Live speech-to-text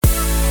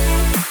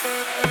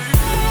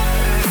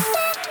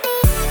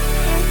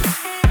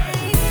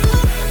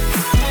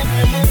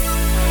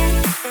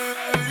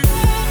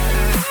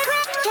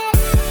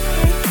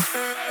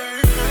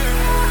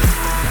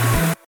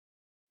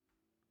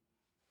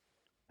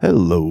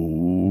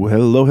Hello,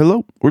 hello,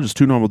 hello. We're just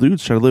two normal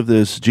dudes trying to live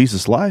this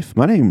Jesus life.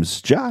 My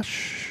name's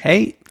Josh.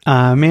 Hey,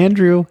 I'm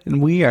Andrew,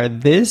 and we are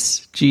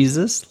This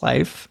Jesus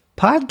Life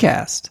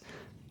podcast.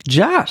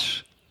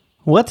 Josh,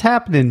 what's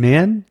happening,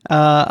 man?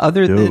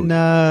 Other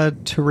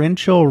than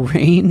torrential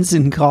rains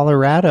in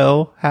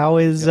Colorado,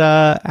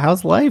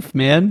 how's life,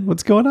 man?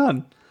 What's going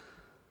on?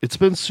 It's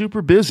been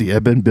super busy.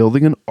 I've been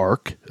building an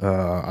ark.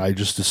 I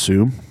just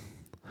assume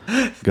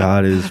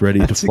God is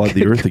ready to flood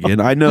the earth again.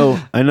 I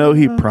know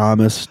he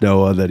promised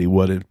Noah that he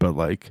wouldn't, but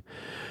like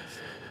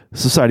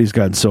society's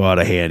gotten so out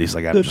of hand. He's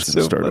like, I'm just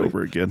going to start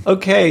over again.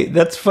 Okay,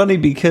 that's funny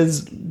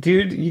because,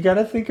 dude, you got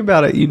to think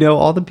about it. You know,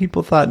 all the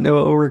people thought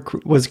Noah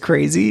was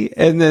crazy.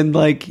 And then,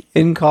 like,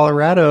 in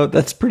Colorado,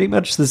 that's pretty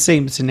much the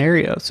same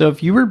scenario. So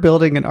if you were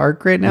building an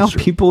ark right now,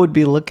 people would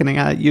be looking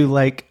at you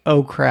like,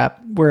 oh,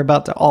 crap, we're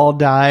about to all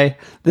die.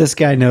 This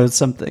guy knows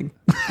something.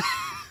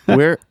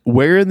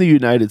 Where in the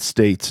United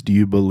States do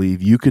you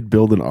believe you could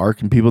build an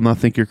ark and people not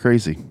think you're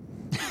crazy?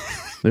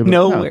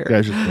 Nowhere.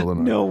 Guys just building an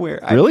ark. Nowhere.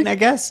 Really? I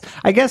guess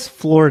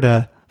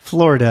Florida,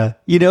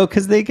 you know,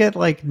 because they get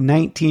like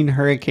 19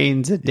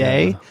 hurricanes a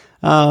day.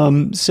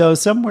 Yeah. So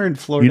somewhere in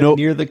Florida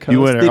near the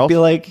coast, they'd be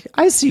like,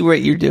 I see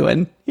what you're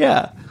doing.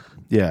 Yeah.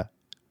 Yeah.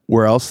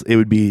 Where else it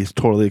would be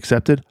totally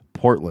accepted?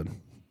 Portland.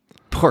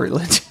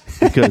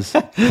 Because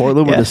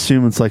Portland would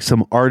assume it's like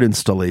some art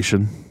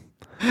installation.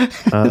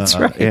 That's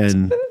right.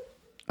 And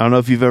I don't know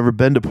if you've ever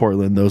been to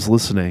Portland, those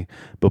listening,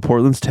 but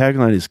Portland's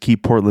tagline is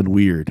keep Portland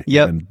weird.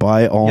 Yep. And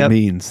by all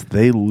means,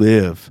 they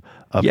live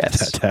up to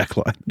that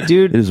tagline.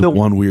 Dude, it is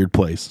one weird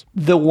place.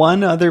 The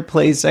one other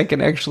place I can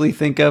actually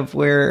think of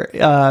where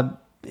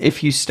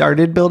if you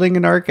started building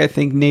an ark, I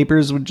think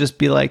neighbors would just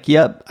be like,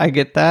 yep, I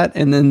get that.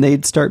 And then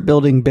they'd start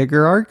building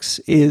bigger arks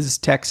is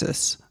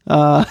Texas.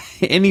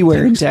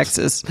 Anywhere in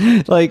Texas.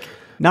 Like,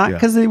 not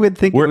because they would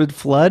think it would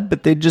flood,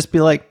 but they'd just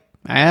be like,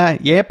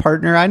 yeah,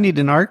 partner, I need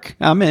an ark.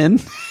 I'm in.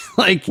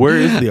 Like, where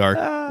is the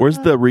ark? Where's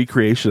the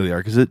recreation of the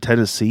ark? Is it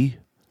Tennessee,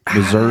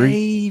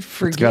 Missouri? I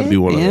forget. It's got to be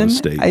one of those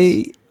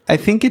states. I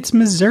think it's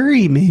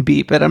Missouri,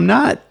 maybe, but I'm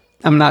not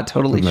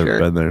totally sure. I've never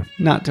been there.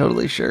 Not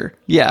totally sure.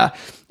 Yeah.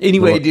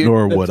 Anyway, dude.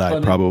 Nor would I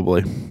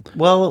probably.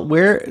 Well,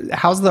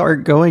 how's the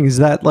ark going? Is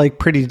that like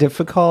pretty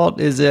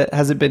difficult? Has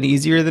it been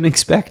easier than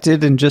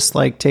expected and just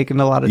like taking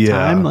a lot of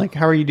time? Like,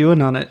 how are you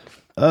doing on it?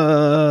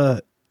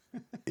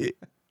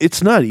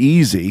 It's not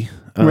easy.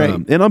 Right.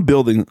 And I'm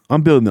building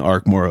the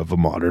ark more of a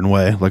modern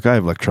way. Like I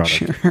have electronic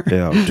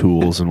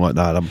tools and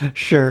whatnot. I'm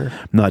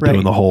not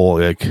doing the whole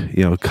cut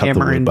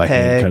hammer the wood by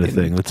hand kind of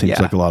thing. That seems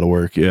like a lot of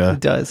work. Yeah, it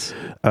does.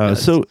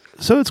 So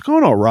it's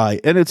going all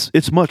right, and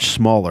it's much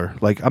smaller.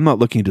 Like I'm not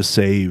looking to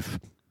save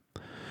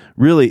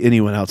really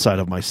anyone outside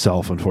of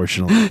myself,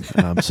 unfortunately.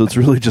 So it's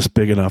really just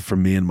big enough for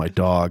me and my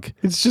dog.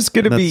 It's just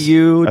going to be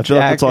you, I feel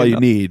like that's all you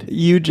need.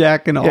 You,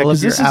 Jack, and all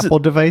of your Apple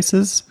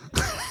devices.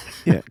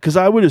 Yeah, because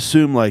I would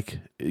assume like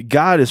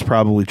God is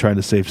probably trying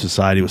to save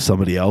society with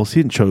somebody else.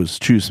 He didn't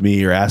choose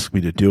me or ask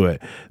me to do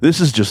it. This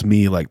is just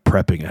me like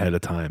prepping ahead of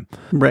time.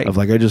 Right. Of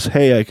like, I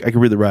can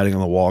read the writing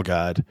on the wall,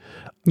 God.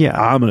 Yeah.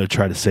 I'm going to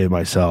try to save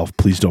myself.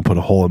 Please don't put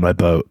a hole in my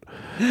boat.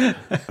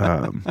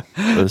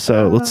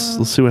 So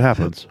let's see what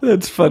happens.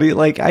 That's funny.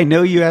 Like, I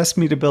know you asked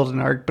me to build an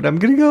ark, but I'm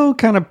going to go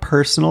kind of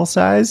personal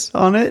size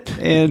on it.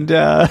 And,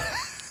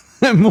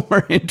 I'm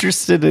more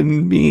interested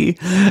in me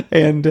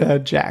and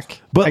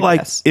Jack. But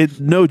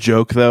no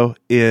joke though,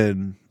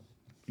 I'm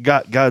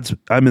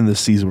in this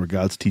season where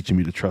God's teaching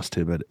me to trust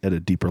him at a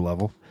deeper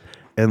level.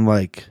 And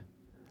like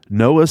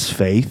Noah's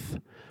faith,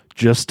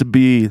 just to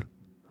be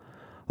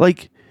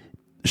like,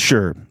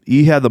 sure,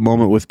 he had the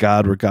moment with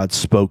God where God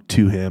spoke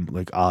to him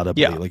like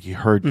audibly, like he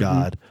heard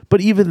God.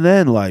 But even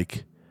then,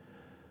 like,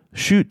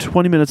 shoot,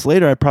 20 minutes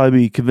later, I'd probably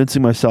be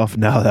convincing myself,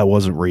 no, that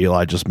wasn't real.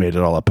 I just made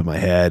it all up in my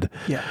head.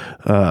 Yeah.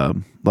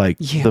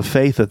 The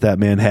faith that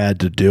man had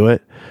to do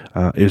it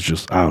is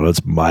just, I don't know,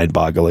 it's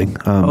mind-boggling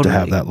to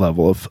have that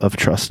level of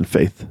trust and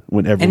faith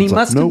when everyone's he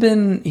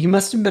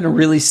must have been a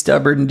really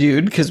stubborn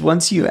dude, because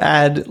once you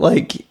add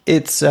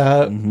it's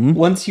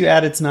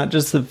not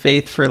just the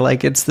faith for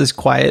like it's this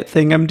quiet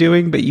thing I'm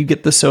doing, but you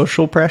get the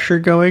social pressure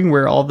going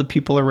where all the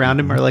people around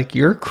him are like,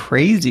 you're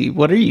crazy.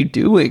 What are you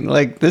doing?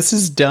 Like, this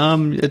is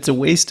dumb. It's a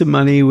waste of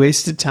money,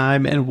 waste of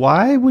time. And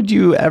why would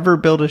you ever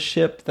build a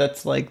ship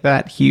that's like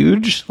that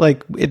huge?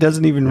 Like, it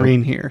doesn't even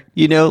rain here,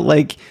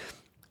 like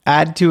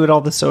add to it all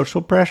the social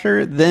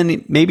pressure.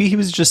 Then maybe he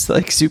was just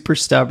like super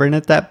stubborn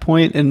at that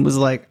point and was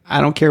like,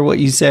 I don't care what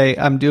you say,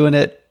 I'm doing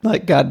it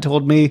like God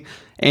told me,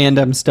 and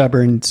I'm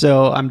stubborn,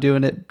 so I'm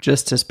doing it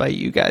just to spite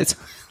you guys.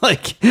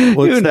 Like,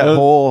 it's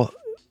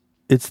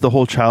the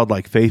whole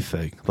childlike faith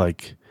thing.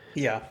 Like,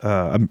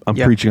 I'm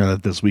preaching on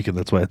it this weekend.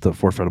 That's why it's at the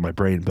forefront of my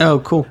brain.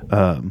 But, cool.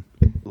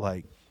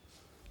 Like,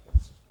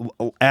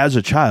 as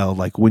a child,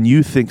 like when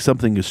you think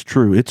something is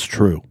true, it's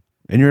true.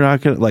 And you're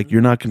not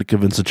gonna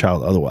convince a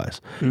child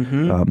otherwise.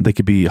 They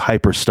could be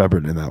hyper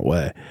stubborn in that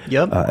way.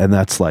 Yep. And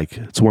that's like,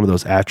 it's one of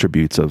those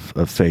attributes of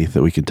faith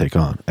that we can take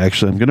on.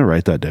 Actually, I'm gonna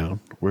write that down.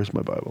 Where's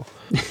my Bible?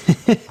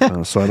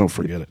 So I don't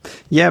forget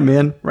it. Yeah,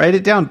 man, write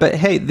it down. But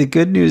hey, the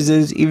good news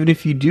is, even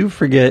if you do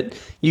forget,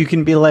 you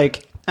can be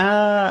like,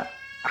 I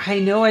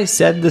know I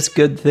said this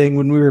good thing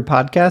when we were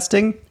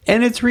podcasting,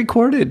 and it's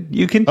recorded.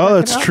 You can. Oh,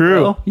 that's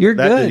true. Bro. You're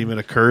that good. Didn't even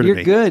occur to me.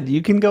 You're good.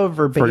 You can go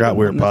verbatim. Forgot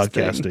we were on this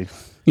podcasting.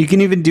 thing. You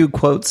can even do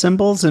quote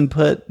symbols and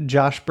put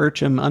Josh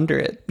Burcham under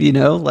it. You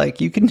know,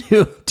 like you can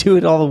do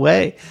it all the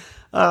way.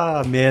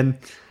 Oh man,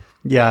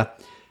 yeah,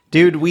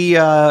 dude. We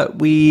have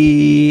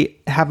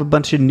a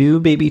bunch of new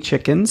baby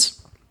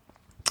chickens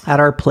at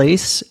our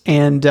place,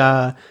 and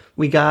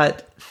we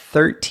got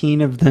 13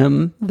 of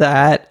them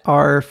that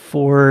are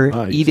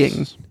for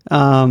eating.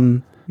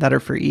 That are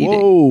for eating.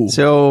 Whoa,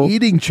 so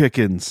eating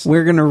chickens.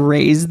 We're gonna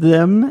raise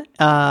them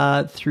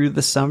through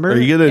the summer. Are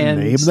you gonna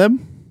name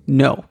them?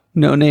 No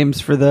names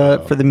for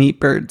the meat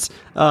birds.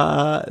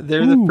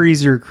 They're the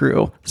freezer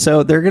crew.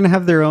 So they're going to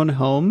have their own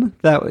home.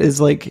 That is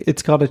like,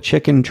 it's called a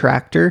chicken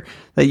tractor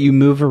that you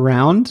move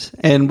around,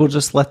 and we'll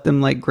just let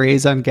them like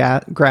graze on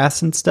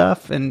grass and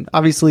stuff. And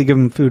obviously give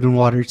them food and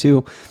water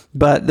too,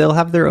 but they'll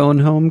have their own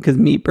home because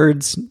meat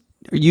birds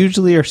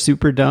usually are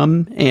super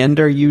dumb and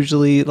are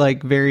usually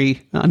like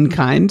very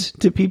unkind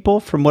to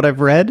people from what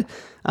I've read.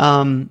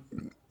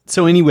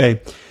 So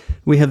anyway,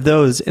 we have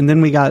those. And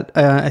then we got,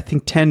 I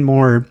think 10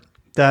 more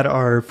that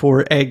are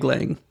for egg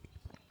laying.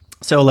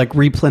 So like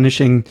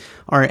replenishing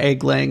our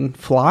egg laying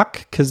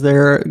flock because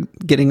they're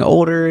getting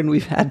older, and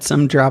we've had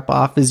some drop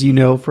off, as you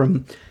know,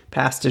 from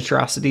past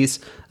atrocities,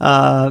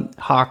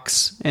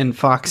 hawks and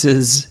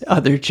foxes,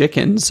 other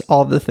chickens,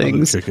 all the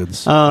things. Other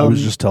chickens. I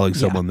was just telling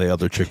someone the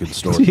other chicken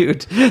story.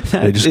 Dude,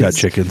 they just got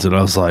chickens, and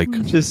I was like,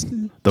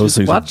 those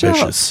things are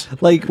vicious.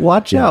 Like,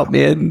 watch out,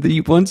 man.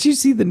 Once you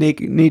see the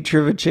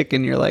nature of a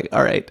chicken, you're like,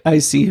 all right, I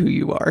see who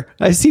you are.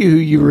 I see who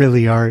you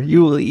really are.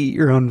 You will eat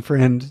your own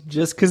friend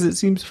just because it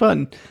seems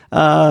fun.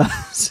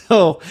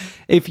 So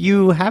if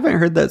you haven't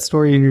heard that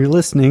story and you're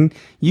listening,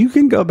 you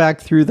can go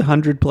back through the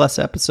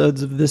 100+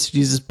 episodes of This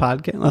Jesus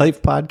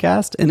Life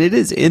podcast, and it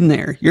is in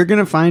there. You're going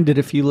to find it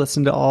if you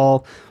listen to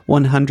all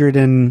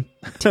 110,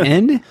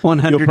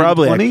 120. You'll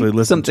probably actually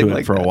listen to it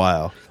like for that. a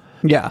while.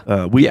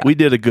 Yeah. We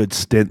did a good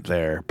stint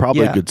there.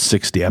 Probably a good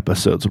 60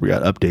 episodes. We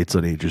got updates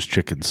on Andrew's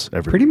chickens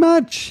every Pretty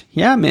much.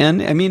 Yeah,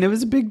 man. I mean, it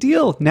was a big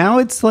deal. Now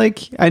it's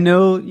like, I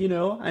know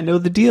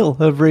the deal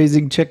of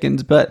raising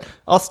chickens, but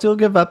I'll still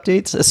give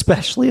updates,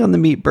 especially on the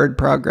meat bird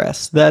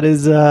progress. That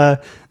is,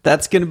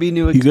 that's going to be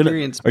new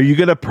experience. Are you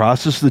going to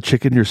process the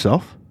chicken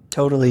yourself?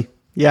 Totally.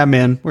 Yeah,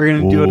 man. We're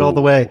going to do it all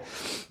the way.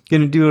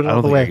 Going to do it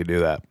all the way. I don't think I can do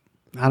that.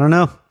 I don't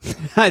know.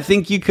 I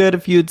think you could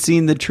if you had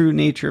seen the true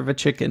nature of a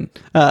chicken.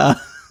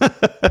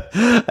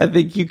 I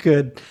think you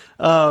could.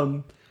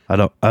 I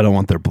don't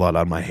want their blood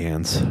on my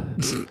hands.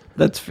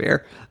 That's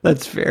fair.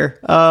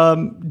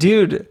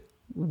 Dude,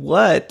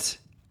 what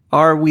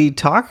are we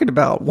talking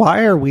about?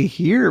 Why are we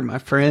here, my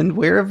friend?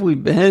 Where have we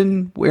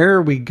been? Where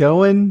are we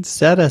going?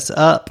 Set us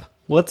up.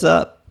 What's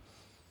up?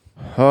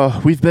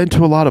 We've been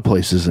to a lot of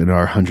places in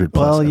our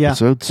 100+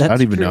 episodes. I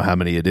don't even know how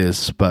many it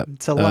is, but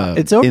it's a lot.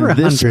 It's over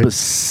 100. In this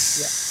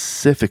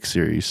specific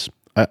series,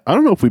 I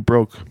don't know if we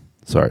broke.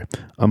 Sorry,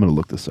 I'm going to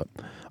look this up.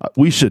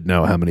 We should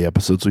know how many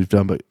episodes we've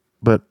done,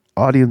 but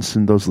audience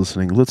and those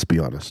listening, let's be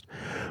honest.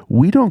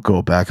 We don't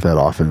go back that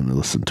often and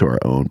listen to our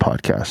own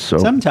podcast. So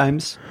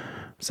sometimes,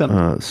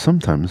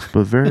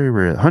 but very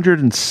rare.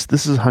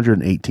 This is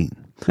 118.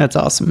 That's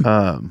awesome.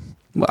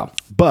 Wow.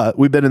 But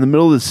we've been in the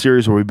middle of this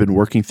series where we've been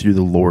working through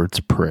the Lord's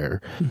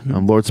Prayer.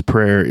 Mm-hmm. Lord's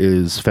Prayer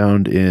is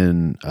found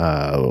in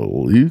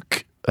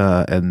Luke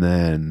and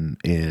then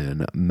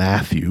in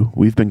Matthew.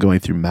 We've been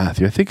going through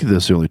Matthew. I think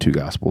those are the only two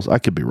Gospels. I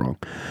could be wrong.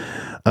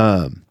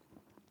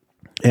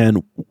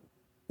 And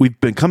we've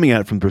been coming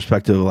at it from the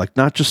perspective of like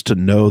not just to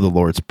know the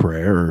Lord's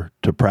Prayer or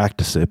to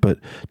practice it, but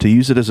to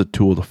use it as a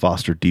tool to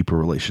foster deeper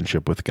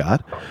relationship with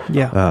God.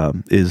 Yeah,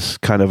 is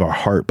kind of our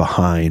heart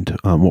behind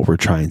what we're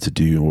trying to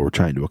do and what we're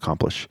trying to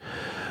accomplish.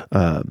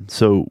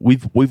 So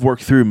we've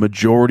worked through a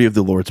majority of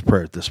the Lord's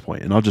Prayer at this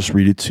point, and I'll just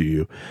read it to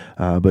you.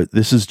 But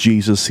this is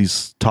Jesus.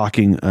 He's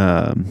talking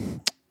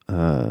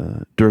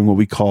during what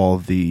we call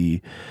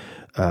the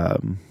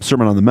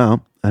Sermon on the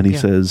Mount. And he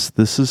says,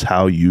 this is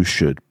how you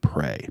should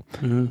pray.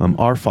 Mm-hmm.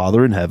 Our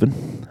Father in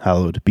heaven,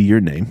 hallowed be your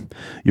name.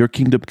 Your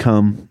kingdom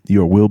come,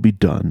 your will be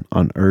done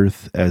on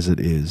earth as it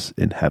is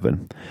in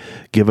heaven.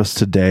 Give us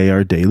today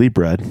our daily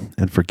bread,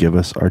 and forgive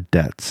us our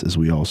debts as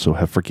we also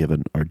have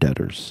forgiven our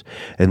debtors.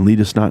 And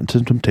lead us not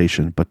into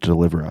temptation, but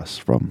deliver us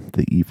from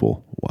the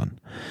evil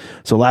one.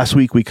 So last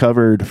week we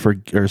covered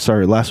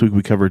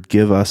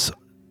give us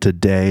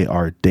today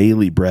our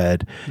daily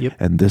bread. Yep.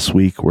 And this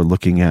week we're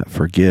looking at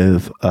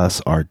forgive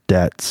us our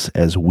debts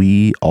as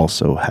we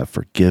also have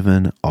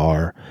forgiven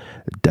our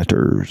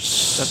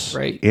debtors. That's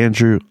right.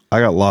 Andrew, I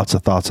got lots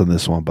of thoughts on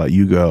this one, but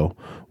you go.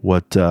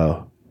 What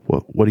do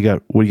you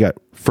got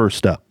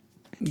first up?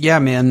 Yeah,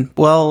 man.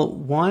 Well,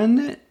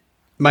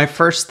 my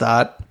first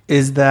thought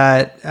is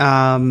that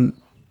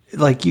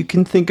like you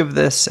can think of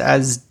this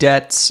as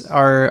debts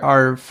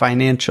are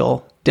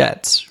financial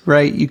debts,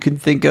 right? You can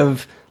think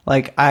of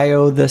like, I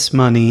owe this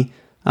money,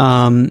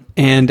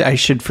 and I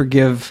should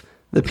forgive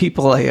the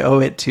people I owe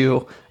it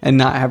to and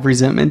not have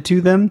resentment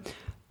to them.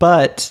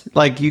 But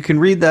like, you can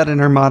read that in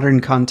our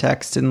modern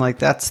context, and like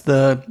that's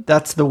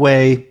the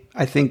way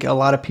I think a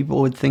lot of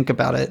people would think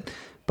about it.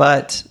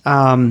 But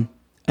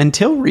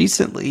until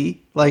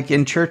recently, like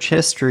in church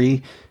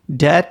history,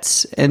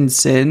 debts and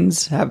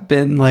sins have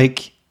been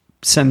like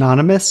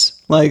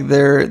synonymous. Like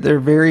they're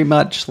very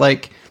much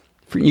like,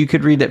 you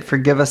could read it,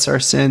 forgive us our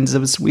sins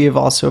as we have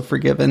also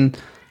forgiven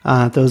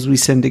those we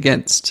sinned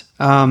against.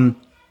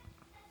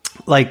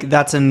 Like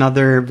that's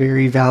another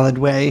very valid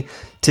way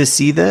to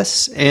see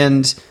this.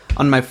 And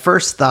on my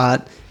first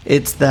thought,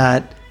 it's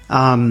that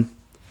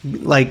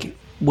like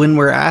when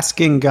we're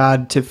asking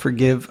God to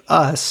forgive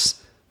us,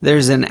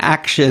 there's an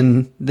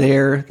action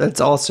there that's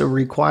also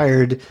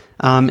required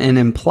and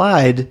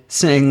implied,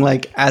 saying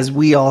like, as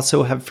we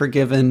also have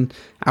forgiven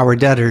our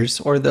debtors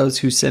or those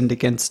who sinned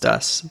against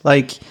us.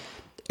 Like,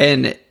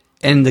 and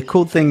the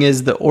cool thing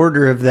is the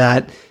order of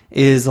that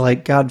is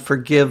like, God,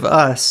 forgive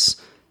us.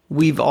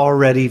 We've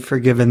already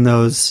forgiven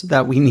those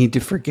that we need to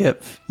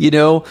forgive,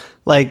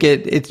 like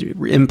it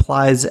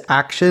implies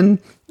action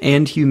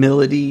and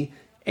humility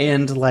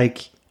and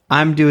like,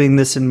 I'm doing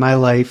this in my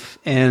life,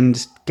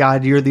 and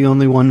God, you're the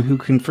only one who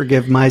can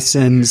forgive my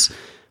sins.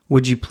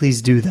 Would you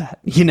please do that?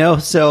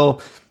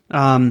 So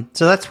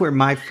that's where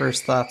my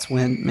first thoughts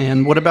went,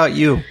 man. What about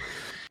you?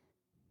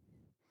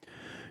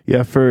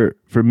 Yeah, for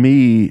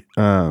me,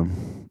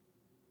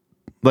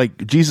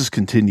 like Jesus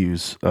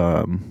continues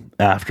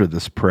after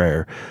this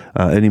prayer,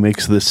 and he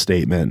makes this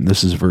statement.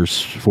 This is verse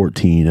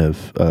 14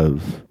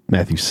 of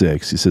Matthew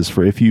 6. He says,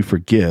 "For if you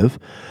forgive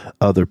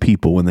other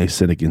people when they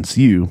sin against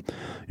you,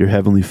 your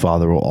heavenly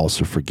Father will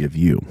also forgive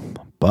you.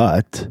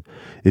 But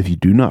if you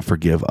do not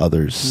forgive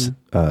others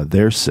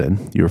their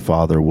sin, your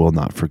Father will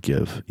not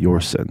forgive your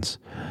sins."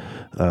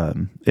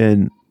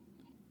 And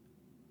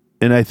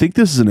I think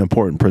this is an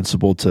important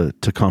principle to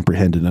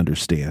comprehend and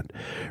understand,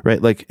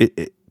 right? Like,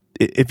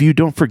 if you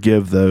don't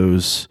forgive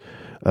those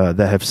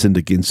that have sinned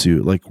against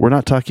you, like, we're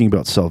not talking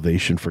about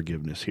salvation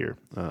forgiveness here.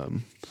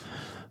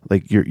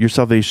 Like your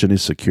salvation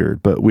is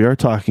secured, but we are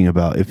talking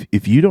about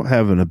if you don't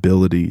have an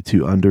ability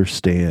to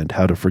understand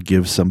how to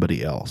forgive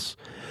somebody else,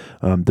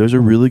 there's a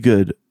really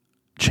good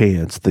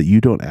chance that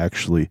you don't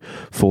actually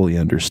fully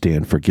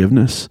understand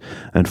forgiveness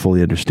and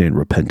fully understand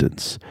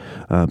repentance.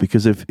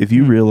 Because if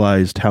you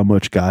realized how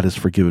much God has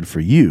forgiven for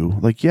you,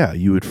 like, yeah,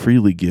 you would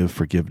freely give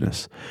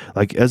forgiveness.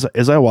 Like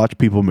as I watch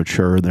people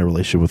mature in their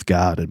relationship with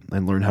God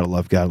and learn how to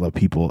love God, love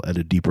people at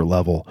a deeper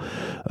level,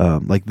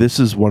 like this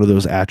is one of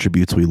those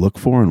attributes we look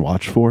for and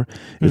watch for,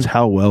 is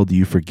how well do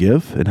you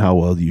forgive and how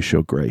well do you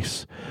show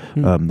grace?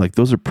 Like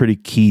those are pretty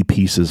key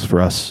pieces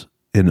for us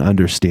in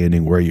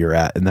understanding where you're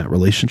at in that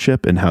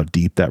relationship and how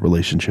deep that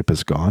relationship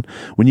has gone.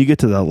 When you get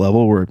to that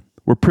level, we're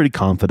pretty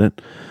confident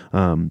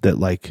that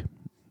like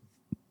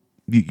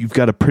you've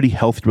got a pretty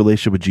healthy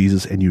relationship with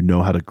Jesus and you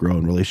know how to grow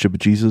in relationship with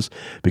Jesus,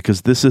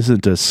 because this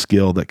isn't a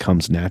skill that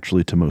comes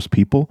naturally to most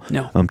people.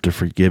 No. To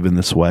forgive in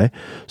this way.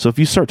 So if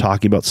you start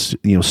talking about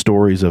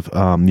stories of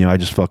I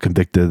just felt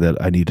convicted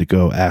that I need to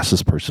go ask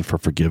this person for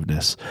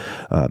forgiveness,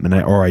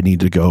 or I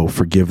need to go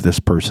forgive this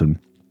person.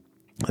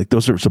 Like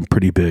those are some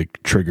pretty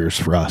big triggers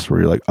for us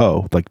where you're like,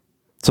 oh, like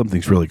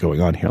something's really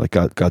going on here. Like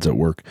God's at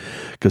work,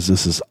 because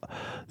this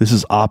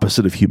is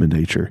opposite of human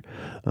nature.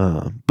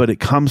 But it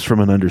comes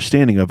from an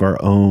understanding of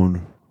our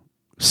own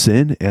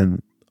sin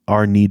and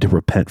our need to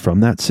repent from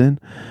that sin,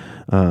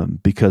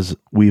 because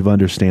we've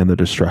understand the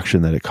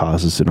destruction that it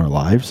causes in our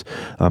lives.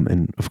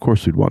 And of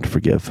course we'd want to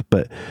forgive,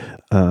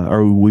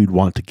 or we'd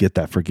want to get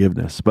that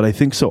forgiveness. But I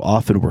think so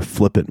often we're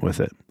flippant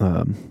with it.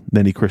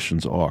 Many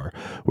Christians are,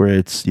 where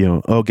it's,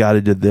 oh, God, I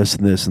did this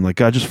and this, and like,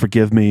 God, just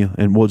forgive me,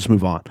 and we'll just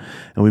move on.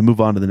 And we move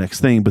on to the next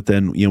thing. But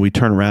then, we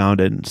turn around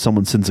and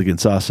someone sins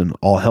against us and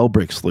all hell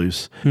breaks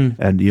loose.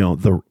 And,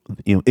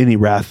 any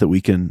wrath that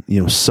we can,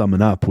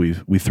 summon up,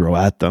 we throw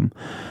at them.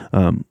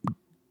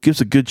 Gives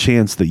a good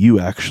chance that you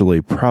actually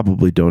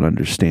probably don't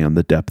understand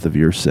the depth of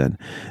your sin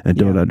and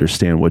don't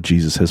understand what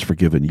Jesus has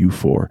forgiven you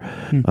for.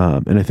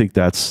 And I think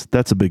that's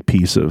a big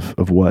piece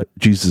of what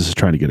Jesus is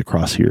trying to get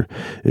across here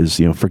is,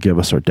 forgive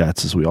us our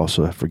debts as we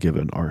also have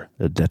forgiven our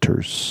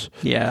debtors.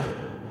 Yeah,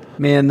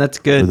 man, that's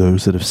good. For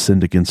those that have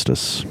sinned against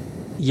us.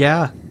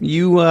 Yeah.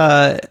 You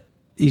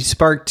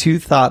sparked two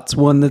thoughts,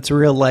 one that's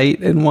real light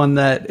and one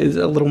that is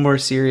a little more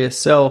serious.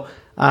 So,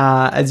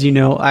 as you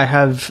know, I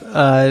have,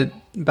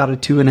 about a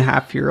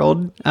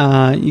 2.5-year-old.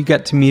 You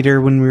got to meet her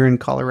when we were in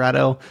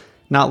Colorado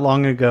not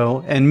long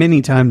ago, and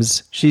many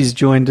times she's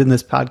joined in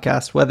this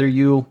podcast, whether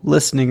you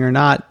listening or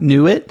not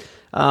knew it.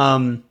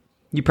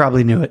 You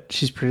probably knew it.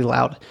 She's pretty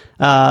loud.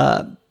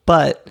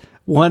 But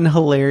one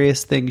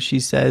hilarious thing she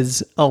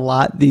says a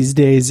lot these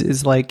days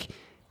is like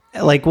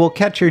we'll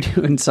catch her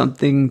doing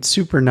something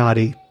super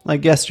naughty.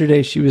 Like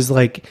yesterday she was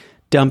like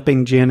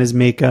dumping Jana's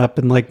makeup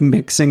and like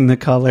mixing the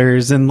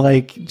colors and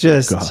like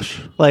just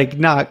like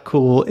not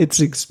cool.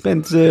 It's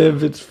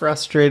expensive. It's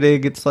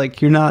frustrating. It's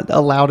like, you're not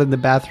allowed in the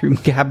bathroom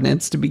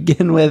cabinets to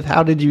begin with.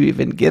 How did you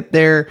even get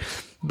there?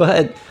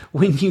 But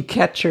when you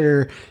catch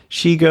her,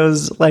 she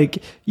goes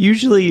like,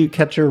 usually you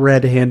catch her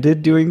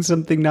red-handed doing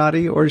something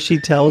naughty, or she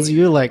tells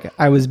you like,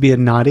 I was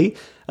being naughty.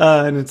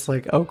 And it's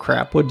like, oh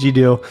crap, what'd you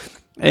do?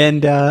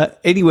 And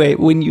anyway,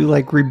 when you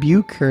like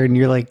rebuke her and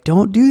you're like,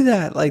 don't do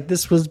that. Like,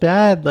 this was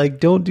bad. Like,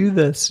 don't do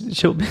this.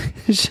 She'll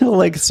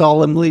like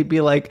solemnly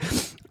be like,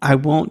 I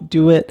won't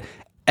do it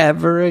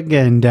ever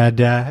again,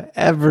 Dada,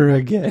 ever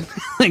again.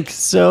 Like,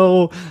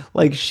 so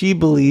like she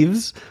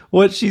believes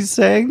what she's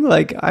saying.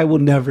 Like, I will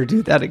never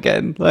do that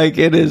again. Like,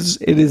 it is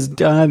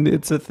done.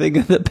 It's a thing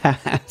of the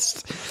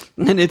past.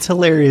 And it's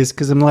hilarious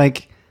because I'm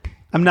like,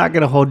 I'm not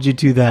going to hold you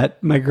to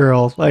that, my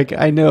girl. Like,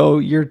 I know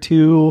you're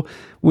too,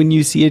 when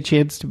you see a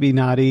chance to be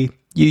naughty,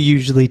 you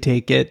usually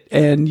take it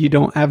and you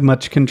don't have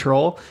much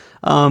control.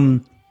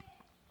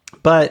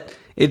 But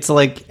it's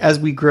like, as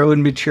we grow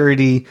in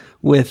maturity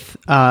with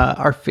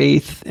our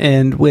faith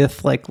and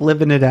with like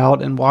living it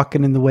out and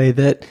walking in the way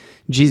that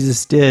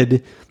Jesus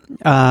did,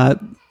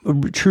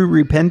 true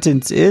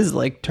repentance is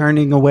like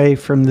turning away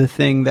from the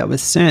thing that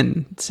was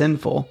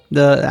sinful,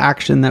 the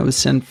action that was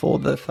sinful,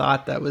 the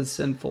thought that was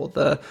sinful,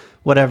 the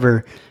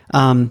whatever.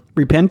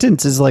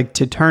 Repentance is like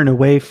to turn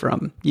away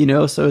from,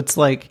 so it's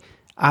like,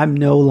 I'm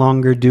no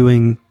longer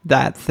doing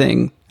that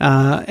thing.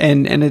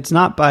 And it's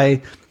not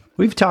by,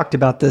 we've talked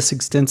about this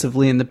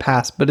extensively in the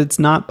past, but it's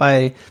not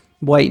by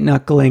white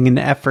knuckling and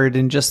effort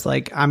and just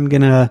like, I'm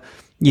going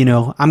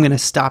to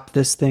stop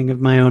this thing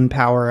of my own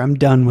power. I'm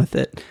done with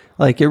it.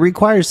 Like, it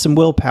requires some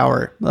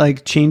willpower,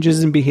 like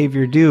changes in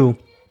behavior do.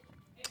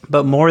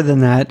 But more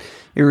than that,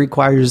 it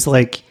requires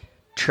like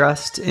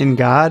trust in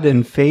God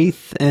and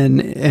faith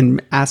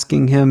and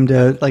asking him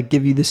to like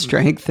give you the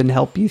strength and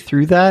help you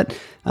through that.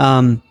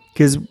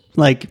 'Cause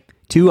like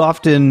too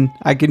often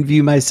I can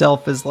view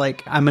myself as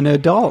like, I'm an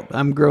adult,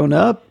 I'm grown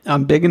up,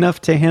 I'm big enough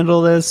to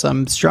handle this,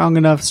 I'm strong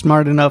enough,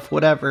 smart enough,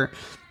 whatever.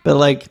 But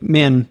like,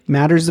 man,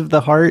 matters of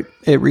the heart,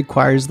 it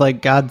requires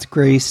like God's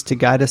grace to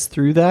guide us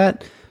through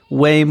that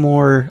way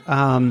more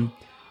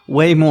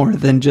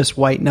than just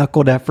white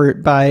knuckled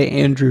effort by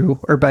Andrew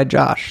or by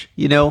Josh.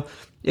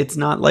 It's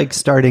not like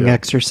starting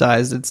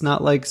exercise. It's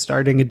not like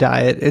starting a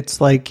diet. It's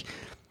like,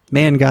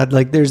 man, God,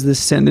 like there's this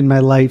sin in my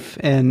life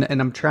and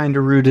I'm trying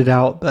to root it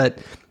out, but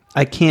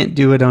I can't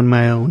do it on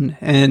my own.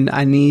 And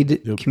I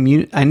need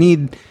I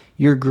need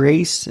your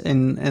grace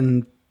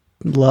and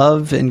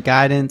love and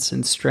guidance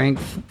and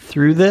strength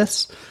through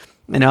this.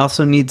 And I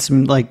also need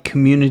some like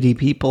community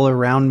people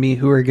around me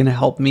who are going to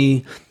help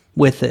me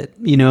with it,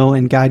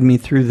 and guide me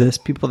through this.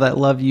 People that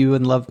love you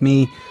and love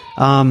me.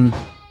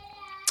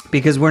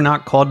 Because we're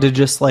not called to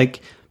just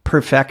like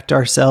perfect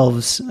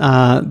ourselves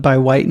by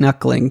white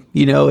knuckling.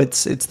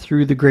 It's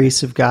through the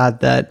grace of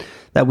God that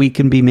we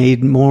can be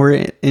made more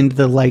into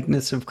the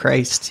likeness of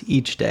Christ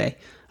each day.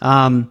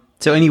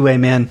 So anyway,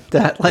 man,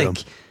 that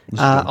like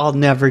I'll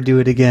never do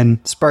it again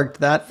sparked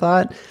that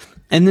thought.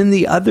 And then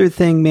the other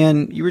thing,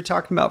 man, you were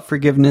talking about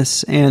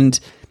forgiveness, and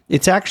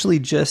it's actually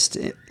just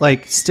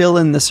like still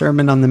in the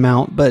Sermon on the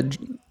Mount, but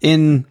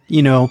in,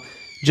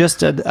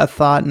 just a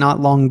thought not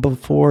long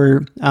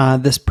before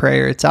this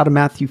prayer. It's out of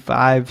Matthew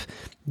 5.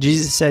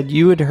 Jesus said,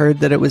 "You had heard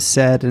that it was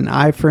said, an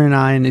eye for an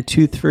eye and a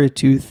tooth for a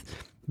tooth.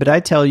 But I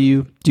tell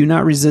you, do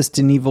not resist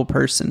an evil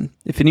person.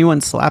 If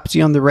anyone slaps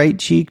you on the right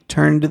cheek,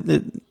 turn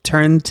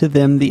to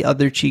them the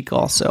other cheek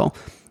also.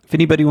 If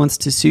anybody wants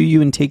to sue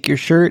you and take your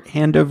shirt,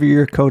 hand over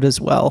your coat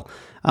as well."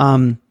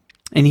 And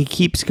he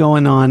keeps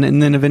going on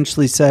and then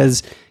eventually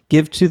says,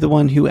 "Give to the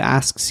one who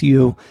asks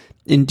you,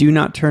 and do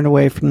not turn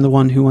away from the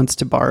one who wants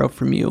to borrow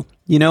from you."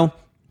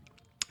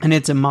 And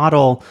it's a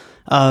model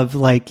of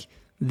like,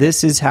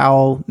 this is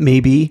how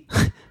maybe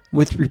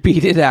with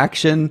repeated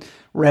action,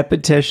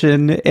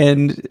 repetition,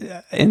 and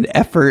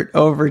effort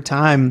over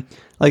time,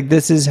 like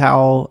this is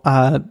how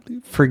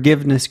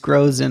forgiveness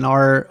grows in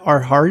our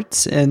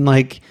hearts, and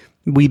like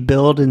we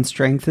build and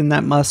strengthen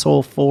that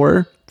muscle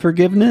for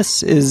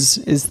forgiveness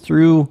is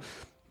through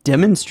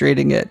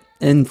demonstrating it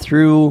and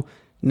through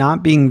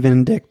not being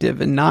vindictive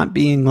and not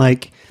being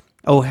like,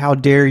 oh, how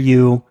dare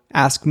you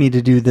ask me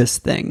to do this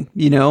thing,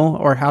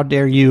 or how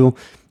dare you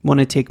want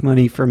to take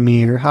money from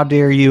me, or how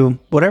dare you,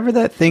 whatever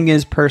that thing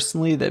is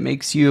personally that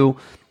makes you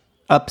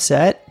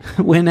upset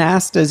when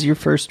asked as your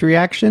first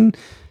reaction.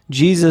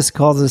 Jesus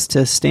calls us to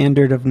a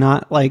standard of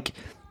not like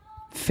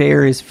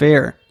fair is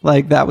fair.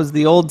 Like that was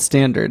the old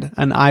standard,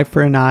 an eye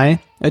for an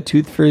eye, a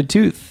tooth for a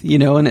tooth,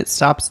 and it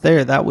stops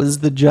there. That was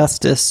the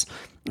justice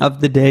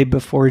of the day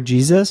before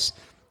Jesus.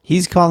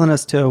 He's calling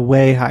us to a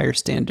way higher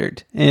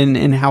standard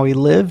in how he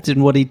lived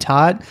and what he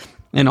taught,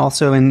 and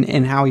also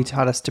in how he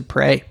taught us to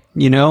pray.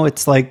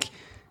 It's like,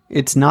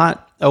 it's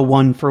not a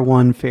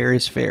 1-for-1 fair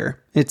is fair.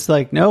 It's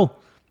like, no,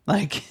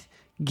 like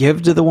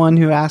give to the one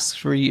who asks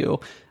for you.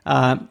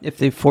 If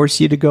they force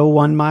you to go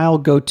 1 mile,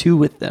 go 2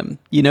 with them,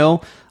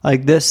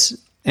 like this.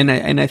 And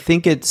I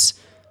think it's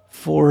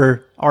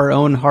for our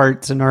own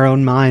hearts and our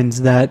own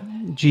minds that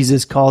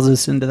Jesus calls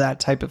us into that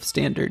type of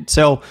standard.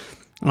 So,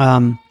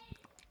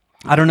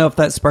 I don't know if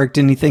that sparked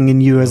anything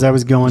in you as I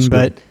was going,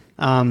 but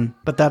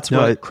that's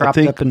what cropped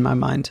up in my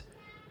mind.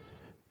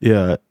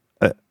 Yeah.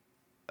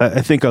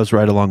 I think I was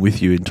right along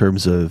with you in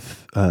terms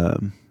of,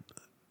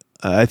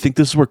 I think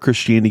this is where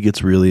Christianity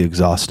gets really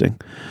exhausting.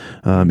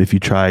 If you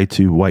try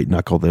to white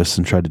knuckle this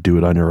and try to do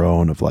it on your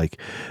own, of like,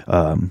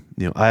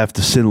 I have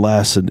to sin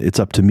less and it's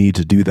up to me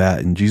to do that.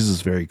 And Jesus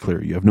is very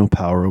clear. You have no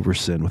power over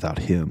sin without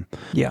him.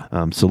 Yeah.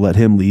 So let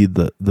him lead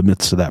the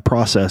midst of that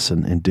process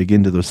and dig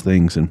into those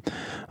things. And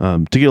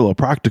to get a little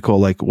practical,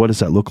 like, what does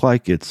that look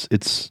like?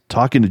 It's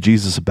talking to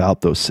Jesus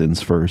about those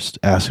sins first,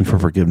 asking for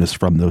forgiveness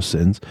from those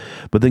sins,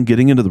 but then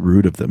getting into the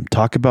root of them.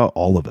 Talk about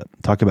all of it.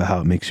 Talk about how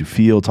it makes you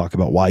feel. Talk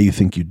about why you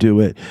think you do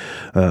it.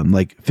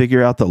 Like,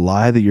 figure out the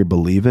lie that you're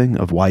believing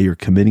of why you're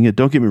committing it.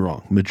 Don't get me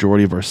wrong.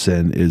 Majority of our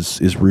sin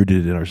is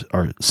rooted in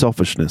our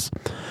selfishness,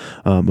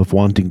 of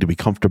wanting to be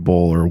comfortable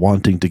or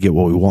wanting to get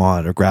what we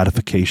want or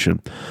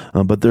gratification.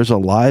 But there's a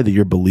lie that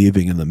you're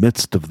believing in the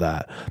midst of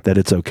that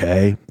it's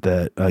okay,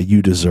 that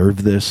you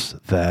deserve this,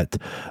 that,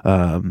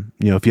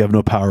 if you have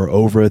no power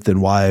over it, then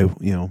why,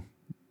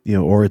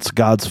 or it's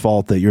God's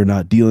fault that you're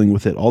not dealing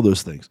with it, all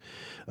those things.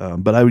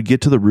 But I would get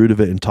to the root of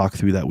it and talk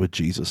through that with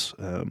Jesus.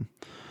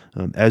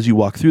 As you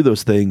walk through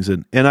those things.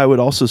 And I would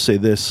also say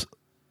this,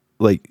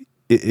 like,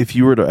 if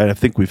you were to, and I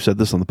think we've said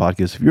this on the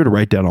podcast, if you were to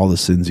write down all the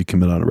sins you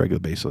commit on a regular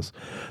basis,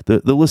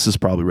 the list is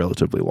probably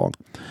relatively long,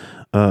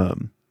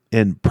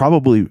 and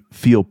probably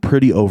feel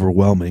pretty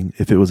overwhelming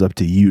if it was up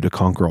to you to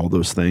conquer all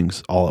those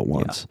things all at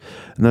once.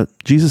 Yeah. And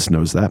that Jesus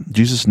knows that.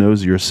 Jesus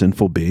knows you're a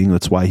sinful being.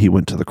 That's why he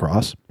went to the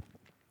cross.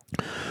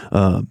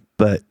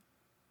 But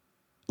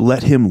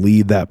let him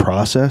lead that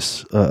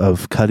process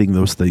of cutting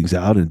those things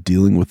out and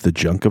dealing with the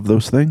junk of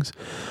those things.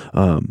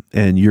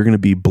 And you're going to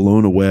be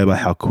blown away by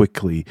how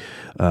quickly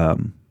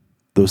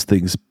those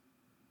things,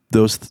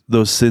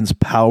 those sins'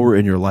 power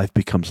in your life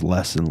becomes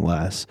less and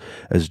less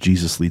as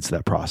Jesus leads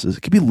that process.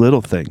 It could be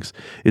little things.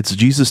 It's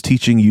Jesus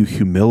teaching you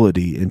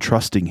humility and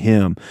trusting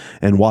him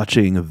and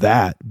watching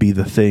that be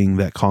the thing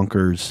that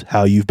conquers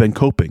how you've been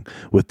coping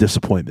with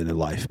disappointment in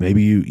life.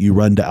 Maybe you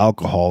run to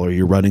alcohol, or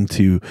you're running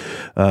to,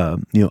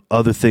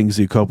 other things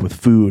that you cope with,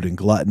 food and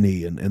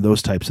gluttony and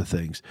those types of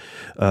things.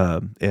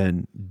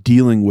 And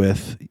dealing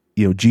with,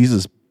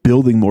 Jesus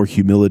building more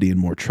humility and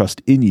more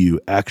trust in you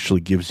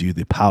actually gives you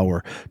the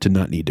power to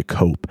not need to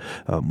cope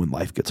when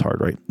life gets hard,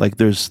 right? Like,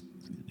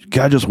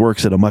 God just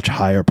works at a much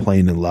higher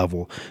plane and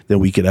level than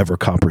we could ever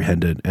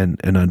comprehend it and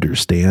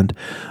understand.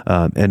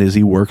 And as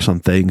he works on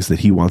things that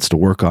he wants to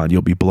work on,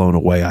 you'll be blown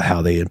away at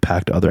how they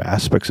impact other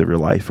aspects of your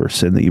life or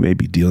sin that you may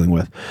be dealing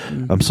with.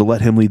 So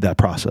let him lead that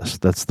process.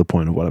 That's the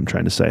point of what I'm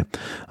trying to say.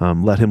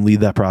 Let him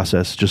lead that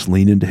process. Just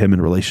lean into him in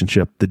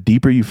relationship. The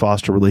deeper you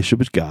foster a relationship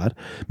with God,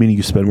 meaning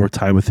you spend more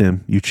time with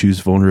him, you choose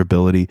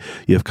vulnerability,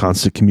 you have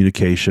constant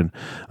communication,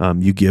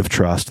 you give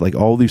trust, like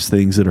all these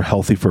things that are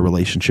healthy for a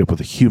relationship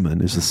with a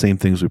human is the same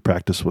things we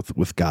practice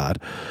with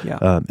God.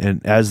 Yeah.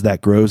 And as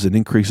that grows and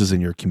increases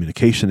and your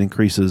communication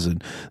increases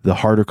and the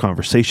harder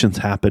conversations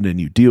happen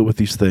and you deal with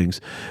these things,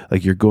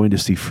 like, you're going to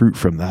see fruit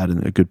from that.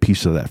 And a good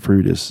piece of that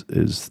fruit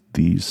is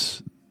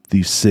these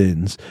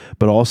sins,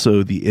 but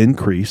also the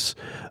increase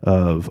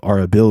of our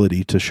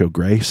ability to show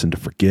grace and to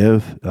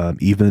forgive,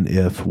 even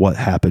if what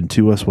happened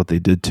to us, what they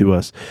did to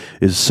us,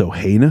 is so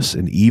heinous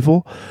and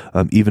evil.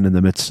 Even in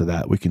the midst of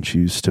that, we can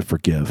choose to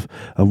forgive,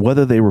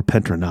 whether they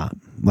repent or not.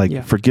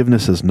 Like,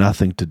 forgiveness has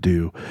nothing to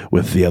do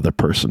with the other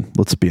person.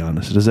 Let's be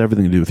honest. It has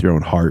everything to do with your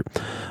own heart.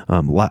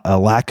 A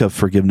lack of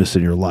forgiveness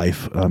in your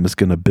life is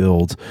going to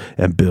build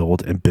and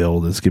build and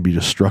build. It's going to be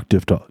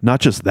destructive to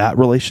not just that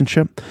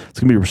relationship. It's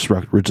going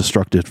to be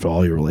destructive to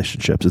all your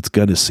relationships. It's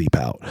going to seep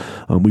out.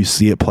 We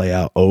see it play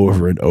out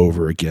over and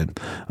over again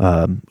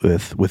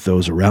with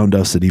those around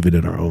us and even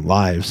in our own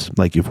lives.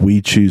 Like, if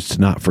we choose to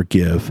not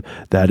forgive,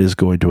 that is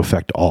going to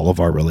affect all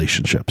of our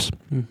relationships.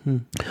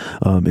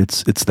 Mm-hmm.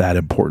 It's that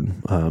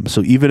important.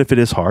 So even if it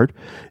is hard,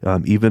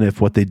 even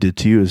if what they did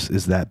to you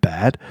is that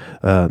bad,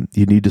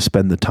 you need to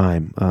spend the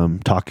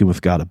time talking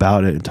with God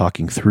about it and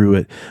talking through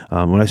it.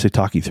 When I say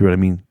talking through it, I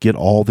mean get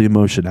all the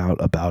emotion out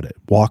about it.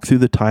 Walk through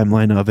the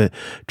timeline of it.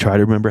 Try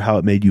to remember how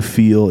it made you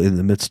feel in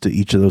the midst of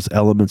each of those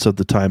elements of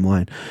the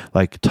timeline.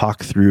 Like,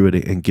 talk through it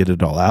and get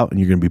it all out, and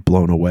you're going to be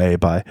blown away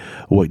by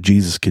what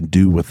Jesus can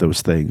do with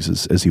those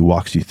things as he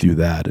walks you through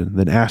that, and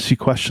then asks you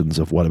questions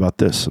of what about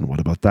this and what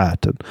about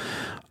that.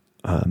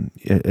 And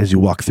as you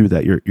walk through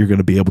that, you're going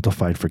to be able to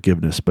find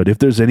forgiveness. But if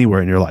there's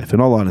anywhere in your life, in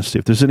all honesty,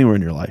 if there's anywhere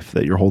in your life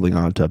that you're holding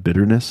on to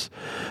bitterness,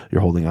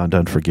 you're holding on to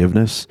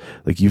unforgiveness,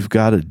 like, you've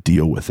got to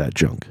deal with that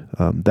junk.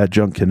 That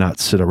junk cannot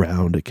sit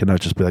around. It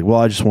cannot just be like, well,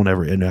 I just won't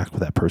ever interact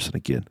with that person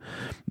again.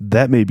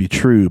 That may be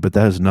true, but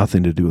that has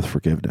nothing to do with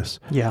forgiveness.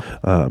 Yeah.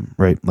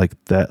 Right. Like,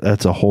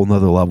 that's a whole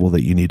nother level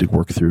that you need to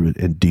work through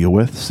and deal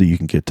with so you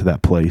can get to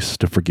that place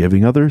to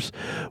forgiving others,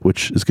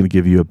 which is going to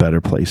give you a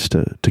better place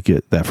to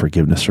get that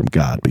forgiveness from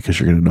God, because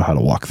you're going to know how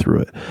to walk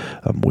through it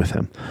with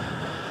him.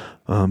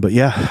 But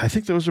yeah, I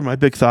think those are my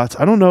big thoughts.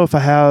 I don't know if I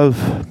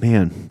have,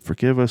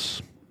 forgive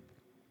us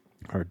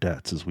our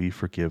debts as we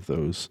forgive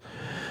those.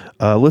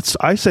 Let's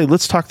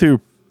talk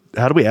through,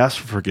 how do we ask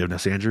for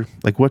forgiveness, Andrew?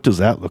 Like, what does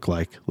that look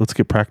like? Let's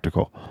get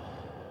practical.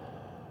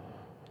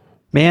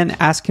 Man,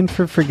 asking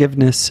for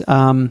forgiveness. It's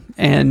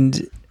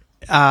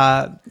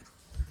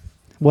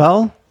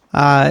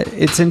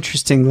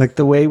interesting. Like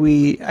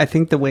I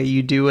think the way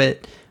you do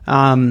it,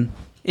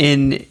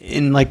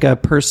 in like a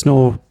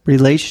personal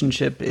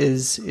relationship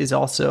is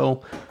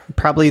also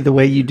probably the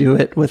way you do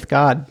it with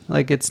God.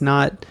 Like it's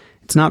not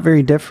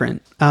very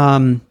different.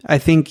 I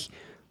think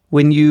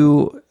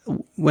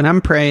when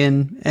I'm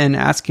praying and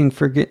asking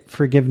for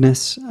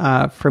forgiveness,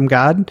 from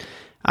God,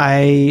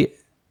 I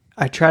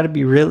try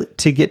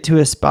to get to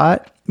a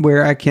spot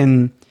where I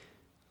can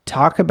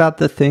talk about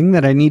the thing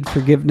that I need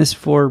forgiveness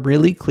for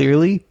really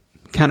clearly,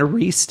 kind of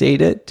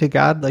restate it to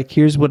God. Like,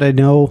 here's what I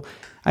know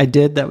I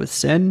did that was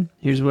sin.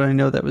 Here's what I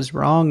know that was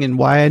wrong and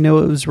why I know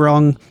it was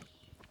wrong.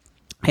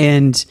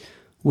 And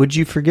would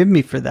you forgive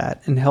me for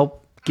that and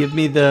help give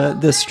me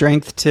the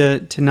strength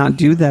to not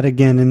do that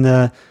again, and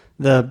the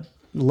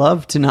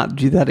love to not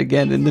do that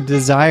again, and the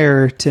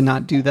desire to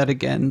not do that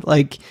again.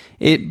 Like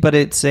it, but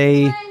it's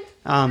a,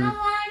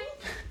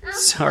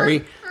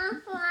 sorry.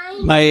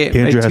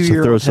 Andrew has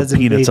to throw some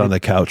peanuts on the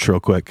couch real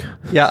quick.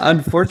 Yeah,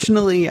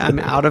 unfortunately, I'm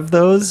out of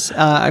those.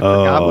 I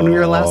forgot when we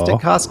were last at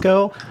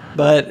Costco,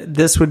 but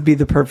this would be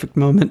the perfect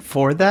moment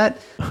for that.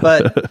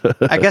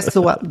 But I guess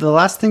the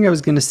last thing I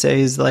was going to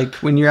say is, like,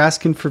 when you're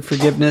asking for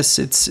forgiveness,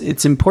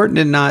 it's important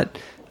to not.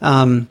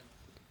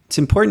 It's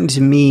important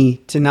to me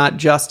to not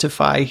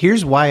justify,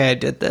 here's why I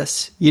did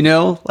this. You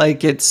know,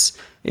 like it's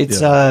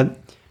the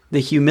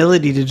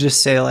humility to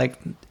just say, like,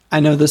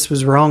 I know this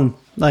was wrong.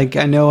 Like,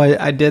 I know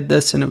I did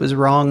this and it was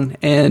wrong,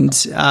 and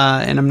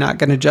I'm not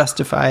going to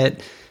justify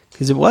it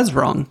because it was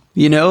wrong.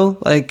 You know,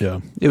 like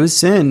It was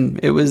sin.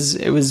 It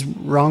was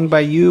wrong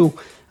by you.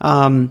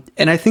 And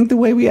I think the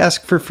way we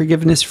ask for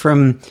forgiveness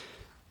from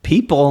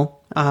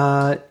people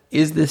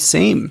is the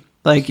same.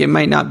 Like, it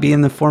might not be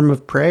in the form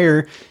of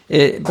prayer,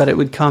 but it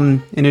would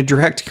come in a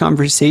direct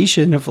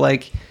conversation of,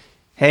 like,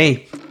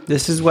 hey,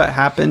 this is what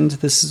happened.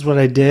 This is what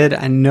I did.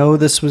 I know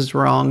this was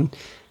wrong.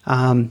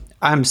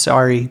 I'm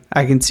sorry.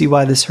 I can see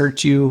why this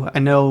hurt you. I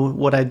know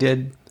what I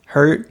did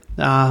hurt.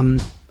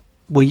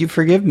 Will you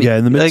forgive me? Yeah,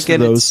 in the midst of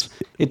those,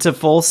 it's a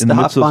full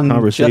stop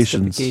on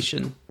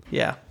justification.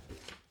 Yeah.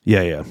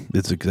 Yeah.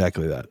 It's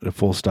exactly that. A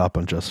full stop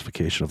on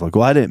justification of, like,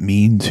 well, I didn't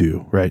mean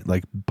to, right?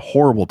 Like,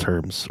 horrible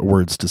terms,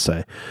 words to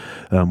say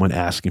when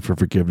asking for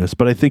forgiveness.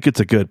 But I think it's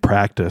a good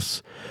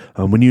practice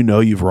when you know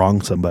you've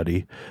wronged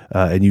somebody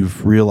and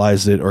you've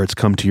realized it, or it's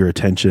come to your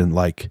attention,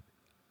 like,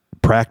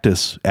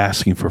 practice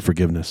asking for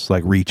forgiveness.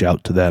 Like, reach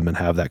out to them and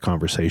have that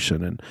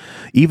conversation. And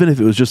even if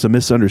it was just a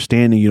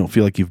misunderstanding, you don't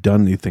feel like you've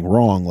done anything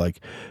wrong,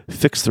 like,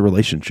 fix the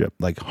relationship.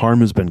 Like, harm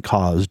has been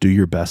caused. Do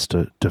your best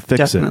to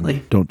fix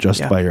it. Don't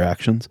justify your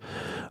actions.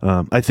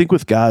 I think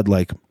with God,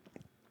 like,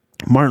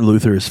 Martin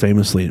Luther was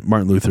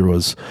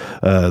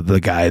the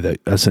guy that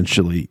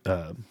essentially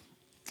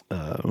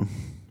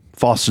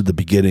fostered the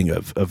beginning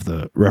of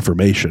the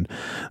Reformation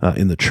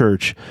in the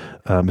church,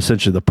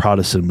 essentially the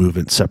Protestant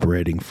movement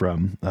separating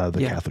from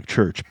the Catholic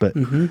Church. But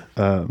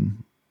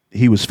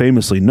he was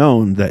famously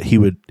known that he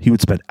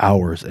would spend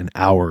hours and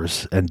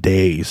hours and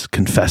days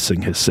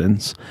confessing his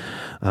sins.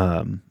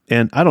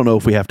 And I don't know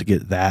if we have to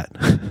get that.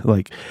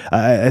 Like,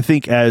 I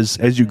think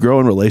as you grow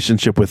in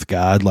relationship with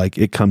God, like,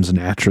 it comes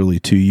naturally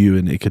to you,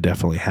 and it could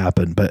definitely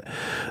happen. But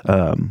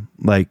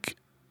like,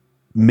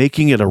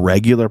 making it a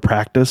regular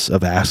practice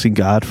of asking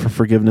God for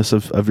forgiveness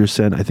of your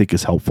sin, I think,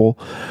 is helpful.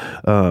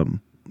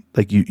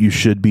 Like, you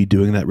should be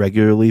doing that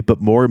regularly,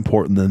 but more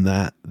important than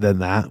that,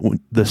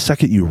 the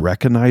second you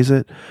recognize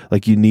it,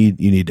 like, you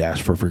need to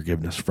ask for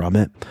forgiveness from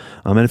it.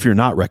 And if you're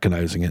not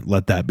recognizing it,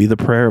 let that be the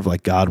prayer of,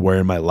 like, God, where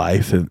in my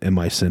life am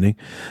I sinning?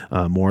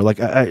 More like,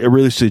 I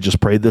really should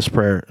just prayed this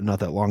prayer not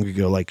that long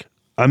ago. Like,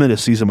 I'm in a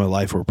season of my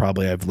life where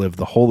probably I've lived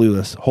the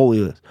holiest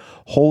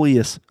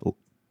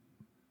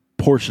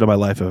portion of my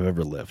life I've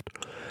ever lived.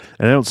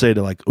 And I don't say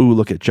to, like, ooh,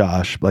 look at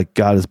Josh. Like,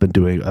 God has been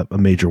doing a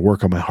major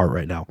work on my heart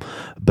right now.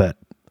 But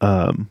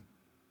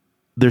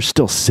there's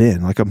still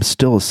sin. Like, I'm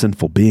still a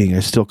sinful being. I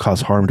still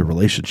cause harm to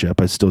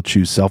relationship. I still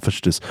choose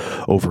selfishness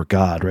over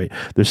God, right?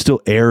 There's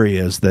still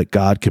areas that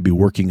God could be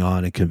working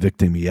on and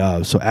convicting me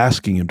of. So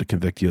asking him to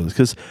convict you,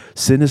 because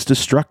sin is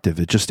destructive.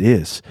 It just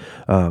is.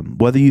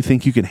 Whether you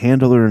think you can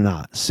handle it or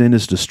not, sin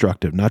is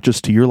destructive, not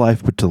just to your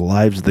life, but to the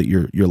lives that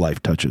your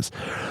life touches.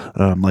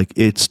 Like,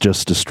 it's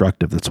just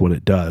destructive. That's what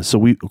it does.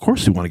 So of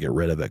course we want to get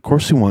rid of it. Of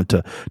course we want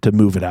to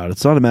move it out.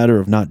 It's not a matter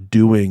of not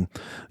doing,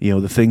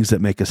 the things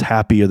that make us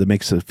happy or that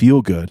makes us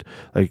feel good.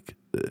 Like,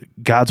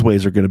 God's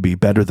ways are going to be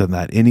better than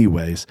that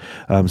anyways.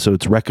 So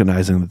it's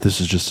recognizing that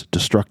this is just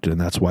destructive,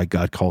 and that's why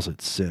God calls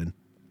it sin.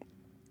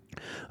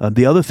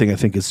 The other thing I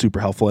think is super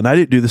helpful, and I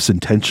didn't do this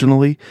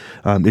intentionally.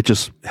 It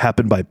just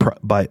happened by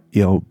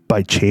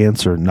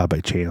chance, or not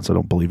by chance. I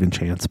don't believe in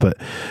chance, but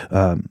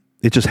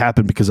it just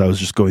happened because I was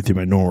just going through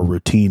my normal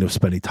routine of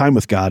spending time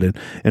with God.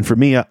 And for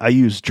me, I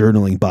use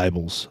journaling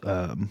Bibles.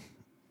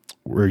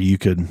 where you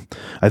could,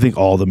 I think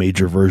all the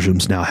major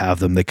versions now have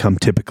them. They come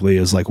typically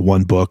as like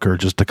one book or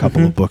just a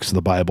couple of books of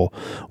the Bible.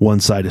 One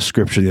side is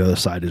scripture, the other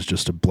side is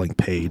just a blank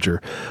page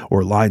or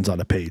lines on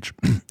a page.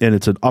 And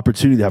it's an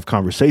opportunity to have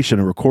conversation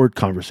and record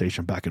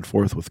conversation back and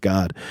forth with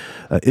God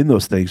in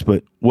those things.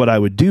 But what I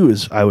would do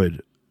is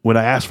when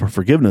I ask for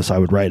forgiveness, I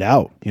would write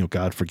out,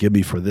 God, forgive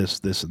me for this,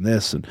 this, and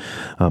this. And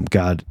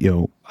God,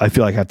 I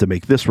feel like I have to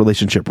make this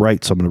relationship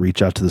right, so I'm going to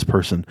reach out to this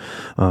person.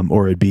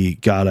 Or it'd be,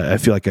 God, I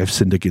feel like I've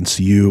sinned against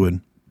you. And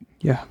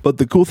yeah. But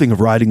the cool thing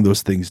of writing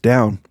those things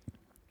down,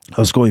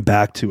 I was going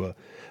back to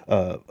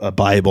a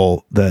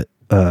Bible that,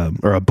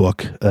 or a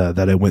book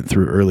that I went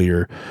through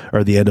earlier,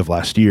 or the end of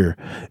last year,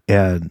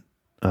 and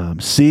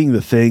seeing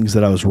the things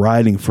that I was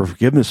writing for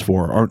forgiveness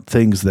for aren't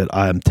things that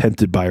I'm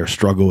tempted by or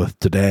struggle with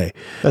today.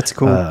 That's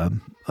cool.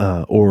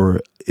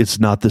 Or it's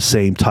not the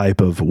same type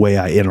of way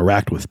I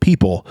interact with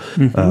people.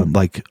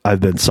 Like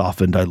I've been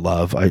softened.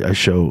 I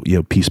show,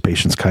 peace,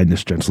 patience,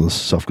 kindness, gentleness,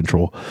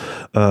 self-control,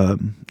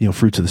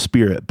 fruits of the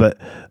Spirit. But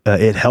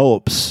it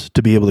helps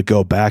to be able to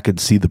go back and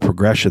see the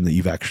progression that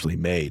you've actually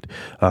made.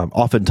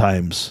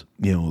 Oftentimes,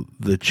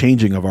 the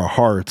changing of our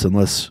hearts,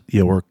 unless,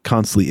 we're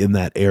constantly in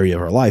that area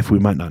of our life, we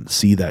might not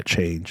see that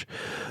change.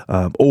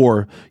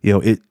 Or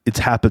it's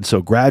happened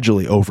so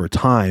gradually over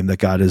time that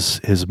God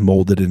has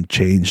molded and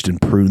changed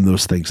and pruned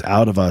those things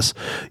out of us,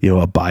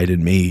 abide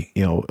in me,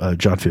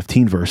 John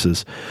 15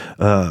 verses,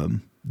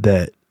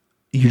 that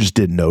you just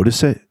didn't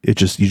notice it. You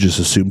just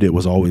assumed it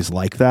was always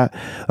like that.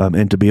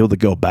 And to be able to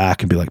go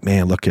back and be like,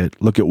 man, look at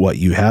what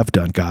you have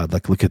done, God.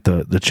 Like, look at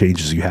the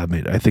changes you have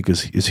made, I think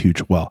is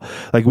huge. Well,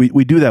 like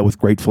we do that with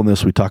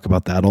gratefulness. We talk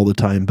about that all the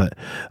time, but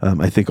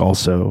I think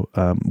also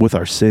with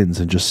our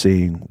sins and just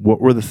seeing what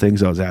were the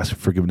things I was asking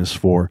forgiveness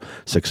for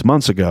 6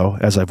 months ago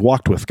as I've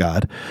walked with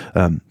God,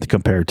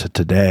 compared to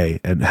today,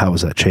 and how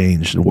has that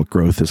changed and what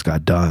growth has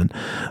God done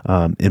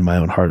in my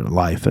own heart and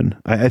life. And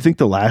I think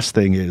the last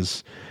thing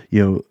is,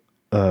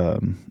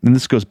 and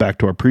this goes back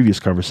to our previous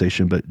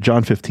conversation, but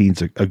John 15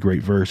 is a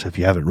great verse if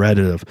you haven't read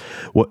it, of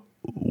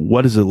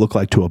what does it look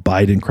like to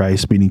abide in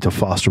Christ, meaning to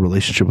foster a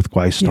relationship with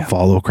Christ, to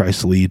follow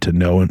Christ's lead, to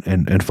know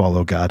and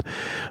follow God,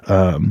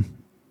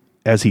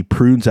 as he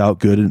prunes out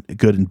good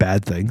and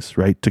bad things,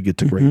 right, to get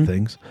to great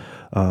things.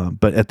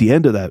 But at the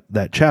end of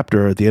that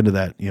chapter, at the end of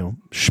that,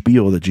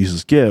 spiel that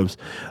Jesus gives,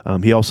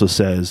 he also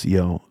says,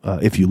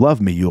 if you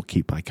love me, you'll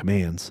keep my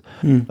commands.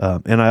 And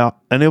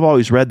I've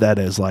always read that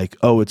as like,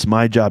 oh, it's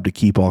my job to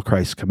keep all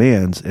Christ's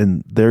commands.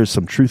 And there's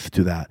some truth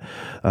to that.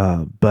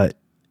 But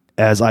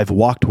as I've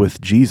walked with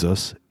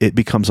Jesus, it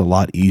becomes a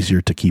lot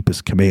easier to keep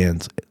his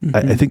commands.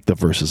 I think the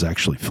verse is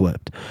actually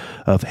flipped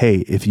of, hey,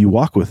 if you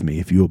walk with me,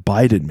 if you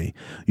abide in me,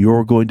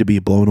 you're going to be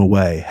blown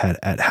away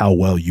at how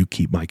well you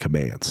keep my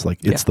commands.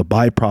 Like it's the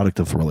byproduct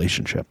of the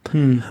relationship.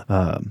 And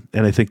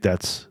I think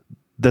that's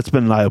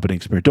been an eye-opening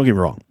experience. Don't get me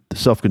wrong. The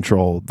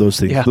self-control,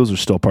 those things, those are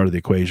still part of the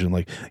equation.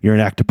 Like you're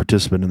an active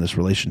participant in this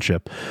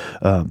relationship.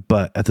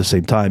 But at the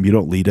same time, you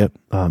don't lead it.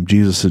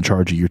 Jesus is in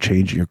charge of your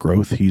change and your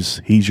growth.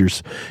 He's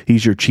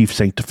your chief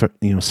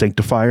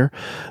sanctifier.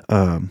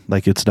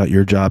 Like it's not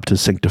your job to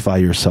sanctify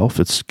yourself.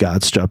 It's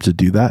God's job to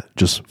do that.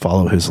 Just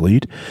follow his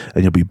lead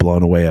and you'll be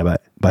blown away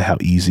by how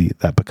easy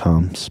that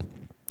becomes.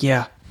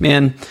 Yeah,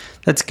 man,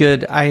 that's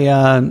good.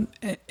 And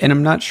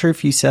I'm not sure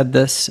if you said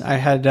this. I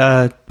had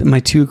my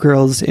two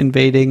girls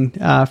invading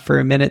for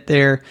a minute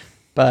there,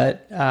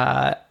 but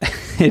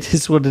it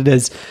is what it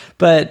is.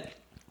 But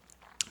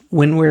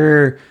when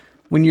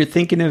you're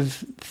thinking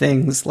of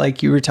things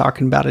like you were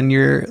talking about, and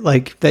you're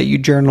like that you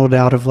journaled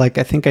out of like,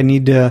 I think I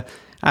need to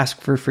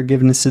ask for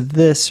forgiveness of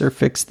this or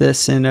fix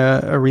this in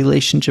a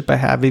relationship I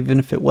have, even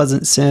if it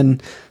wasn't sin.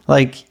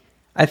 Like,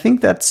 I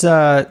think that's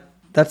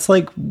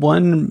like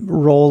one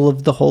role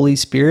of the Holy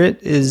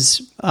Spirit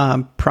is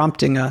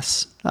prompting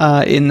us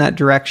in that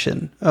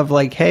direction of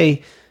like,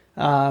 hey,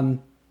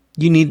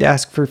 you need to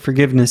ask for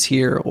forgiveness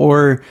here,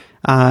 or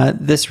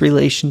this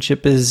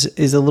relationship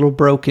is a little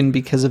broken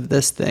because of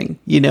this thing,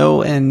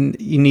 and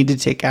you need to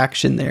take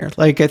action there.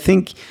 Like, I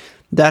think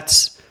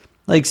that's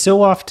like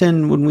so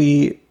often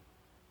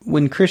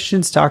when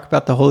Christians talk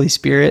about the Holy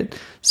Spirit,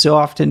 so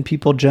often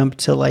people jump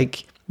to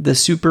like the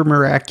super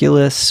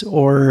miraculous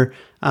or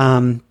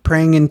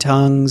praying in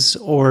tongues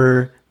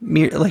or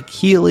like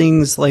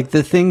healings, like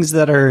the things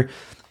that are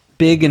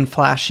big and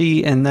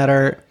flashy and that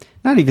are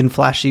not even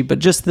flashy, but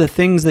just the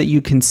things that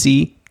you can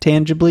see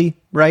tangibly,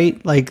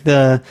 right? Like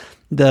the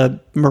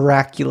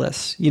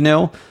miraculous,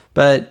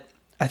 but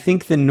I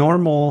think the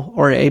normal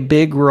or a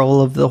big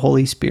role of the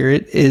Holy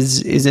Spirit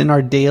is in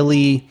our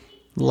daily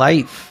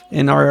life,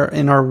 in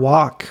our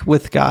walk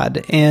with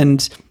God.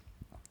 And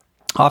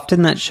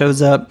often that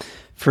shows up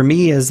for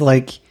me as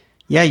like,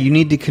 yeah, you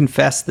need to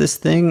confess this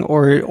thing,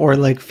 or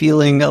like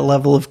feeling a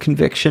level of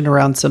conviction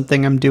around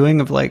something I'm doing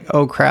of like,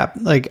 oh crap,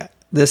 like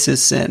this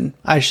is sin.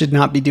 I should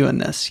not be doing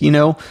this,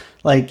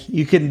 like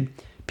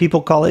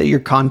people call it your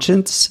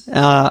conscience.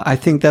 I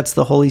think that's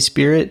the Holy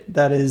Spirit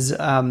that is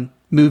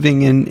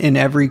moving in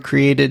every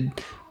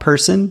created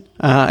person.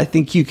 I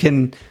think you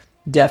can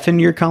deafen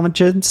your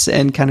conscience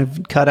and kind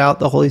of cut out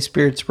the Holy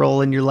Spirit's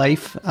role in your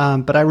life.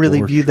 But I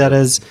really view that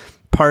as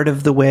part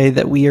of the way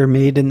that we are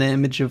made in the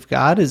image of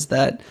God, is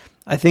that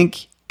I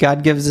think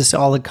God gives us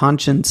all a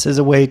conscience as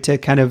a way to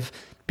kind of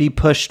be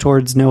pushed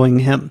towards knowing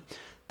him.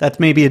 That's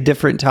maybe a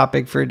different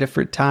topic for a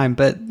different time,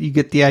 but you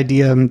get the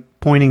idea I'm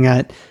pointing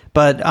at.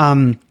 But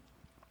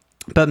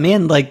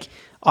man, like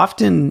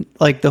often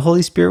like the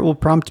Holy Spirit will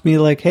prompt me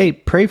like, hey,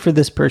 pray for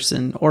this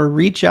person, or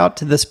reach out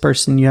to this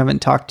person you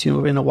haven't talked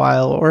to in a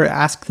while, or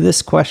ask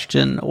this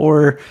question,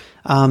 or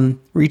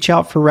reach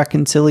out for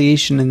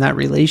reconciliation in that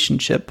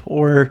relationship,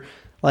 or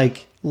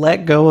like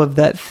let go of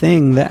that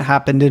thing that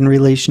happened in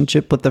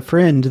relationship with a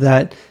friend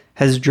that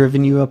has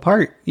driven you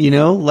apart.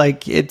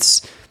 Like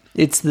it's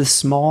the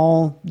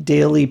small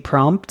daily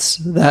prompts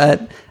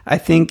that I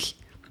think,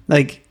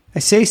 like I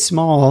say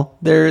small,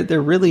 they're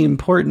really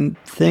important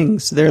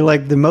things. They're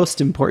like the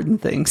most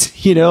important things,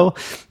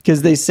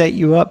 because they set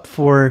you up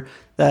for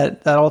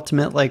that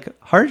ultimate like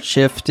heart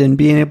shift and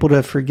being able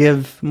to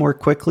forgive more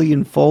quickly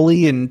and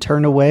fully and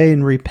turn away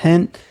and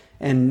repent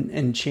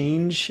and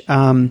change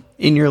in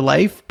your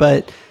life.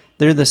 But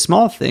they're the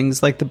small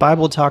things, like the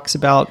Bible talks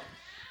about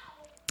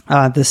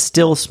the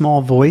still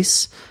small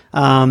voice,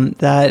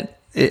 that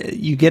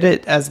you get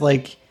it as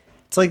like,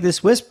 it's like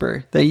this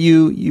whisper that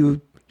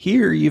you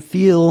hear, you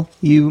feel,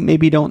 you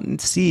maybe don't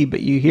see,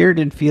 but you hear it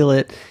and feel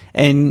it.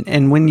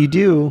 And when you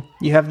do,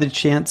 you have the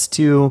chance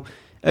to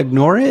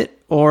ignore it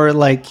or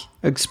like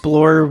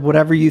explore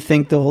whatever you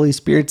think the Holy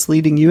Spirit's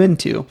leading you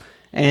into.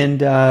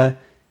 And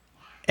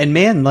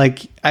man,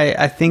 like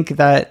I think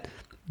that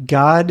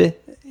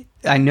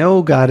I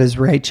know God is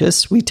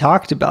righteous. We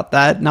talked about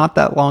that not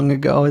that long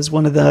ago as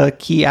one of the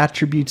key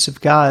attributes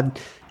of God.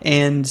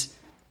 And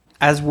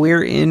as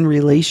we're in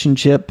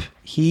relationship,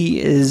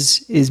 he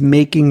is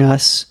making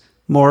us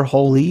more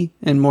holy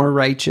and more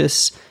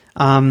righteous,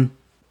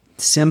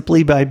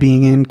 simply by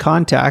being in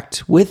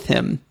contact with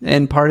him.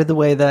 And part of the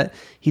way that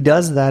he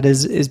does that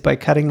is by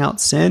cutting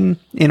out sin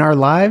in our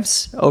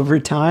lives over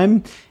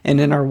time and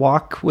in our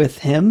walk with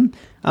him.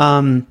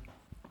 And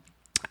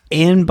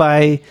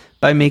by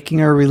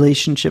making our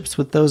relationships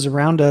with those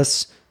around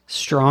us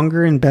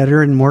stronger and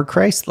better and more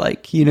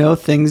Christ-like,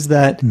 things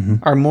that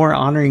are more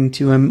honoring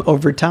to him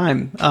over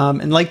time.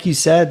 And like you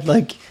said,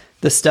 like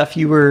the stuff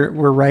you were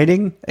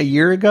writing a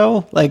year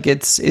ago, like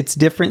it's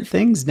different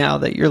things now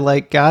that you're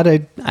like,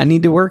 God, I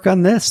need to work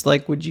on this.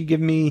 Like, would you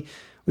give me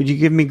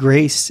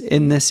grace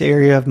in this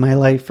area of my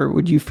life? Or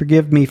would you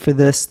forgive me for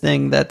this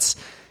thing that's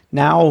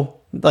now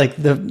like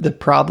the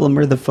problem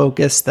or the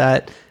focus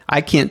that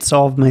I can't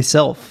solve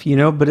myself,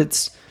 but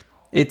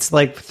it's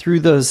like through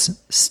those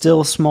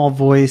still small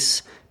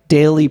voice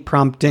daily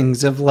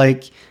promptings of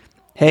like,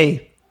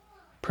 hey,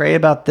 pray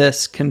about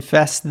this,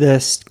 confess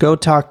this, go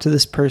talk to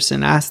this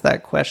person, ask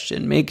that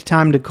question, make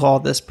time to call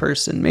this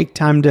person, make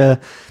time to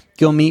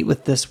go meet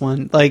with this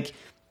one. Like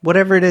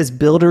whatever it is,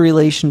 build a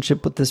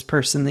relationship with this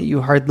person that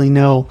you hardly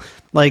know.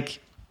 Like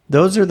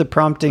those are the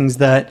promptings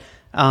that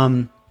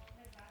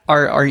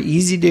are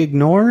easy to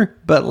ignore,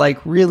 but like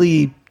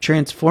really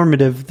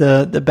transformative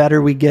the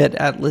better we get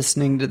at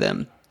listening to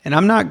them. And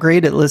I'm not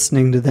great at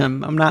listening to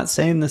them. I'm not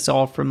saying this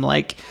all from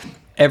like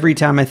every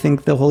time I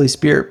think the Holy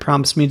Spirit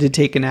prompts me to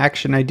take an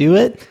action, I do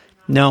it.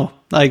 No,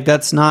 like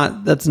that's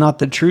not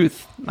the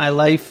truth. My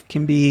life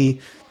can be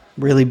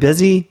really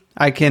busy.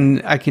 I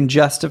can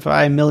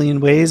justify a million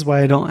ways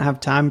why I don't have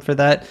time for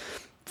that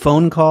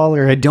phone call,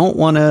 or I don't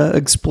want to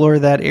explore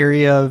that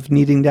area of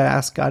needing to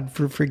ask God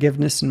for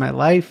forgiveness in my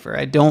life, or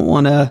I don't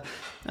want to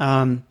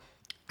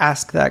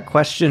ask that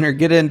question or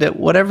get into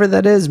whatever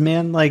that is,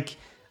 man. Like,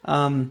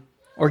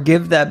 or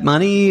give that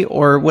money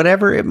or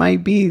whatever it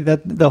might be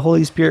that the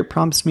Holy Spirit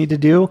prompts me to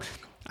do.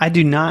 I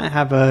do not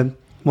have a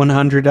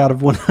 100 out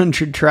of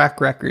 100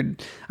 track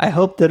record. I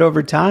hope that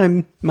over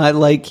time, my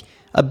like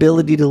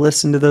ability to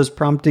listen to those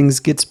promptings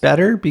gets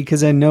better,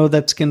 because I know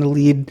that's going to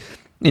lead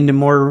into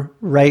more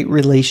right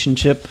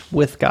relationship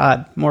with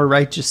God, more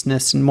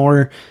righteousness, and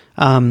more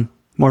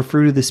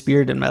fruit of the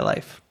Spirit in my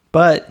life.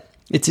 But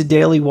it's a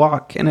daily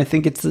walk, and I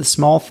think it's the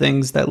small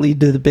things that lead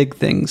to the big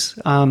things.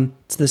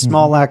 It's the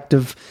small act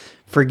of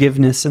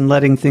forgiveness and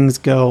letting things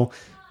go,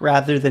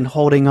 rather than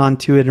holding on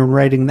to it and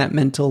writing that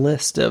mental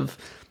list of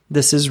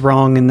this is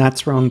wrong and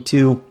that's wrong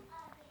too.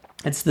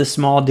 It's the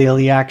small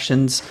daily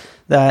actions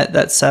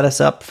that set us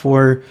up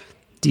for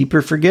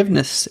deeper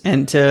forgiveness,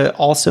 and to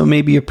also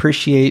maybe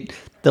appreciate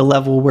the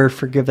level we're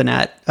forgiven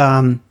at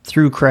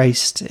through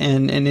Christ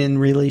and in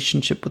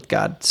relationship with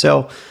God.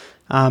 So,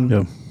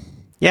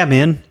 yeah,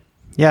 man.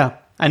 Yeah,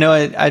 I know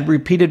I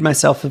repeated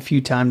myself a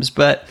few times,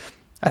 but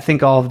I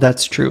think all of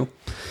that's true.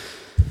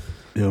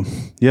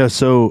 Yeah.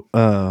 So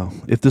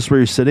if this is where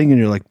you're sitting and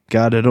you're like,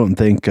 God, I don't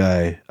think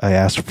I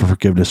asked for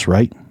forgiveness,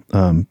 right?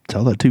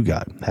 Tell that to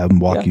God. Have him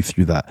walk you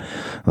through that.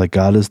 Like,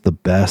 God is the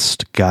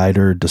best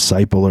guider,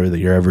 discipler that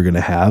you're ever going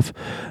to have.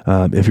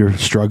 If you're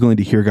struggling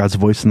to hear God's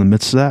voice in the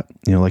midst of that,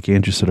 like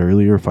Andrew said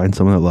earlier, find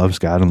someone that loves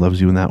God and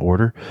loves you in that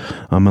order,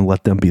 and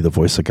let them be the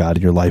voice of God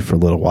in your life for a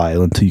little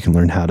while until you can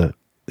learn how to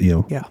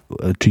you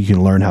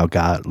can learn how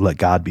let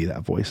God be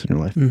that voice in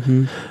your life.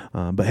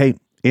 But hey,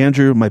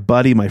 Andrew, my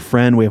buddy, my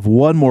friend, we have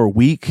one more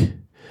week.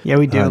 Yeah,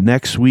 we do.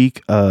 Next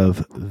week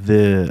of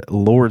the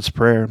Lord's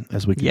Prayer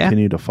as we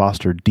continue to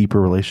foster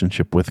deeper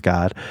relationship with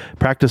God.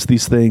 Practice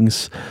these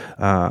things.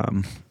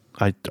 I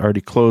already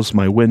closed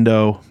my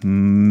window.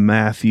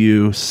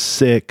 Matthew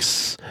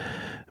 6.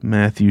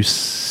 Let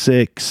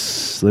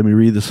me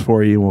read this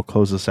for you and we'll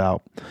close this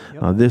out.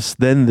 Yep.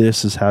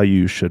 This is how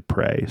you should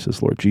pray. It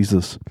says, Lord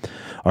Jesus,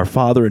 our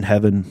Father in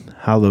heaven,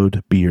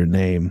 hallowed be your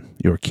name.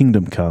 Your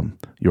kingdom come,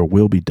 your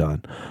will be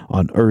done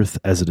on earth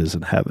as it is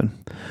in heaven.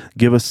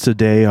 Give us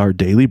today our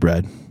daily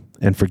bread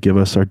and forgive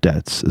us our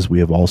debts as we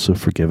have also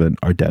forgiven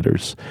our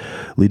debtors.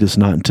 Lead us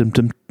not into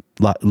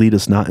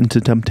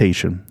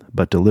temptation,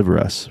 but deliver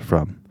us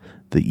from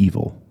the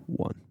evil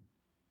one.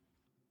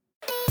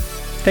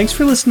 Thanks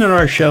for listening to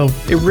our show.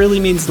 It really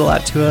means a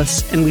lot to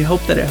us, and we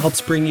hope that it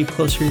helps bring you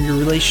closer in your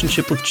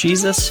relationship with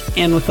Jesus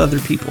and with other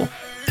people.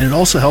 And it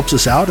also helps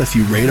us out if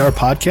you rate our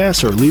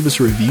podcast or leave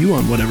us a review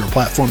on whatever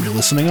platform you're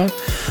listening on.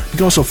 You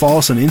can also follow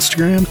us on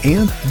Instagram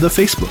and the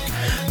Facebook.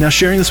 Now,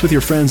 sharing this with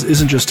your friends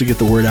isn't just to get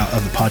the word out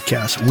of the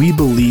podcast. We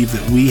believe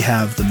that we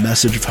have the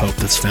message of hope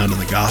that's found in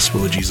the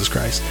gospel of Jesus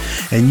Christ.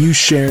 And you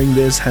sharing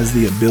this has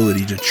the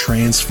ability to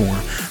transform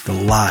the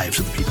lives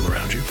of the people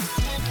around you.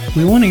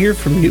 We want to hear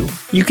from you.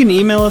 You can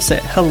email us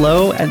at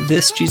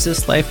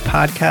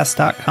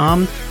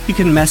hello@thisjesuslifepodcast.com. You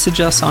can message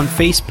us on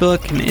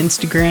Facebook and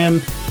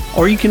Instagram,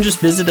 or you can just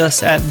visit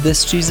us at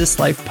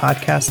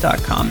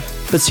thisjesuslifepodcast.com.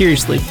 But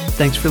seriously,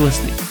 thanks for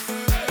listening.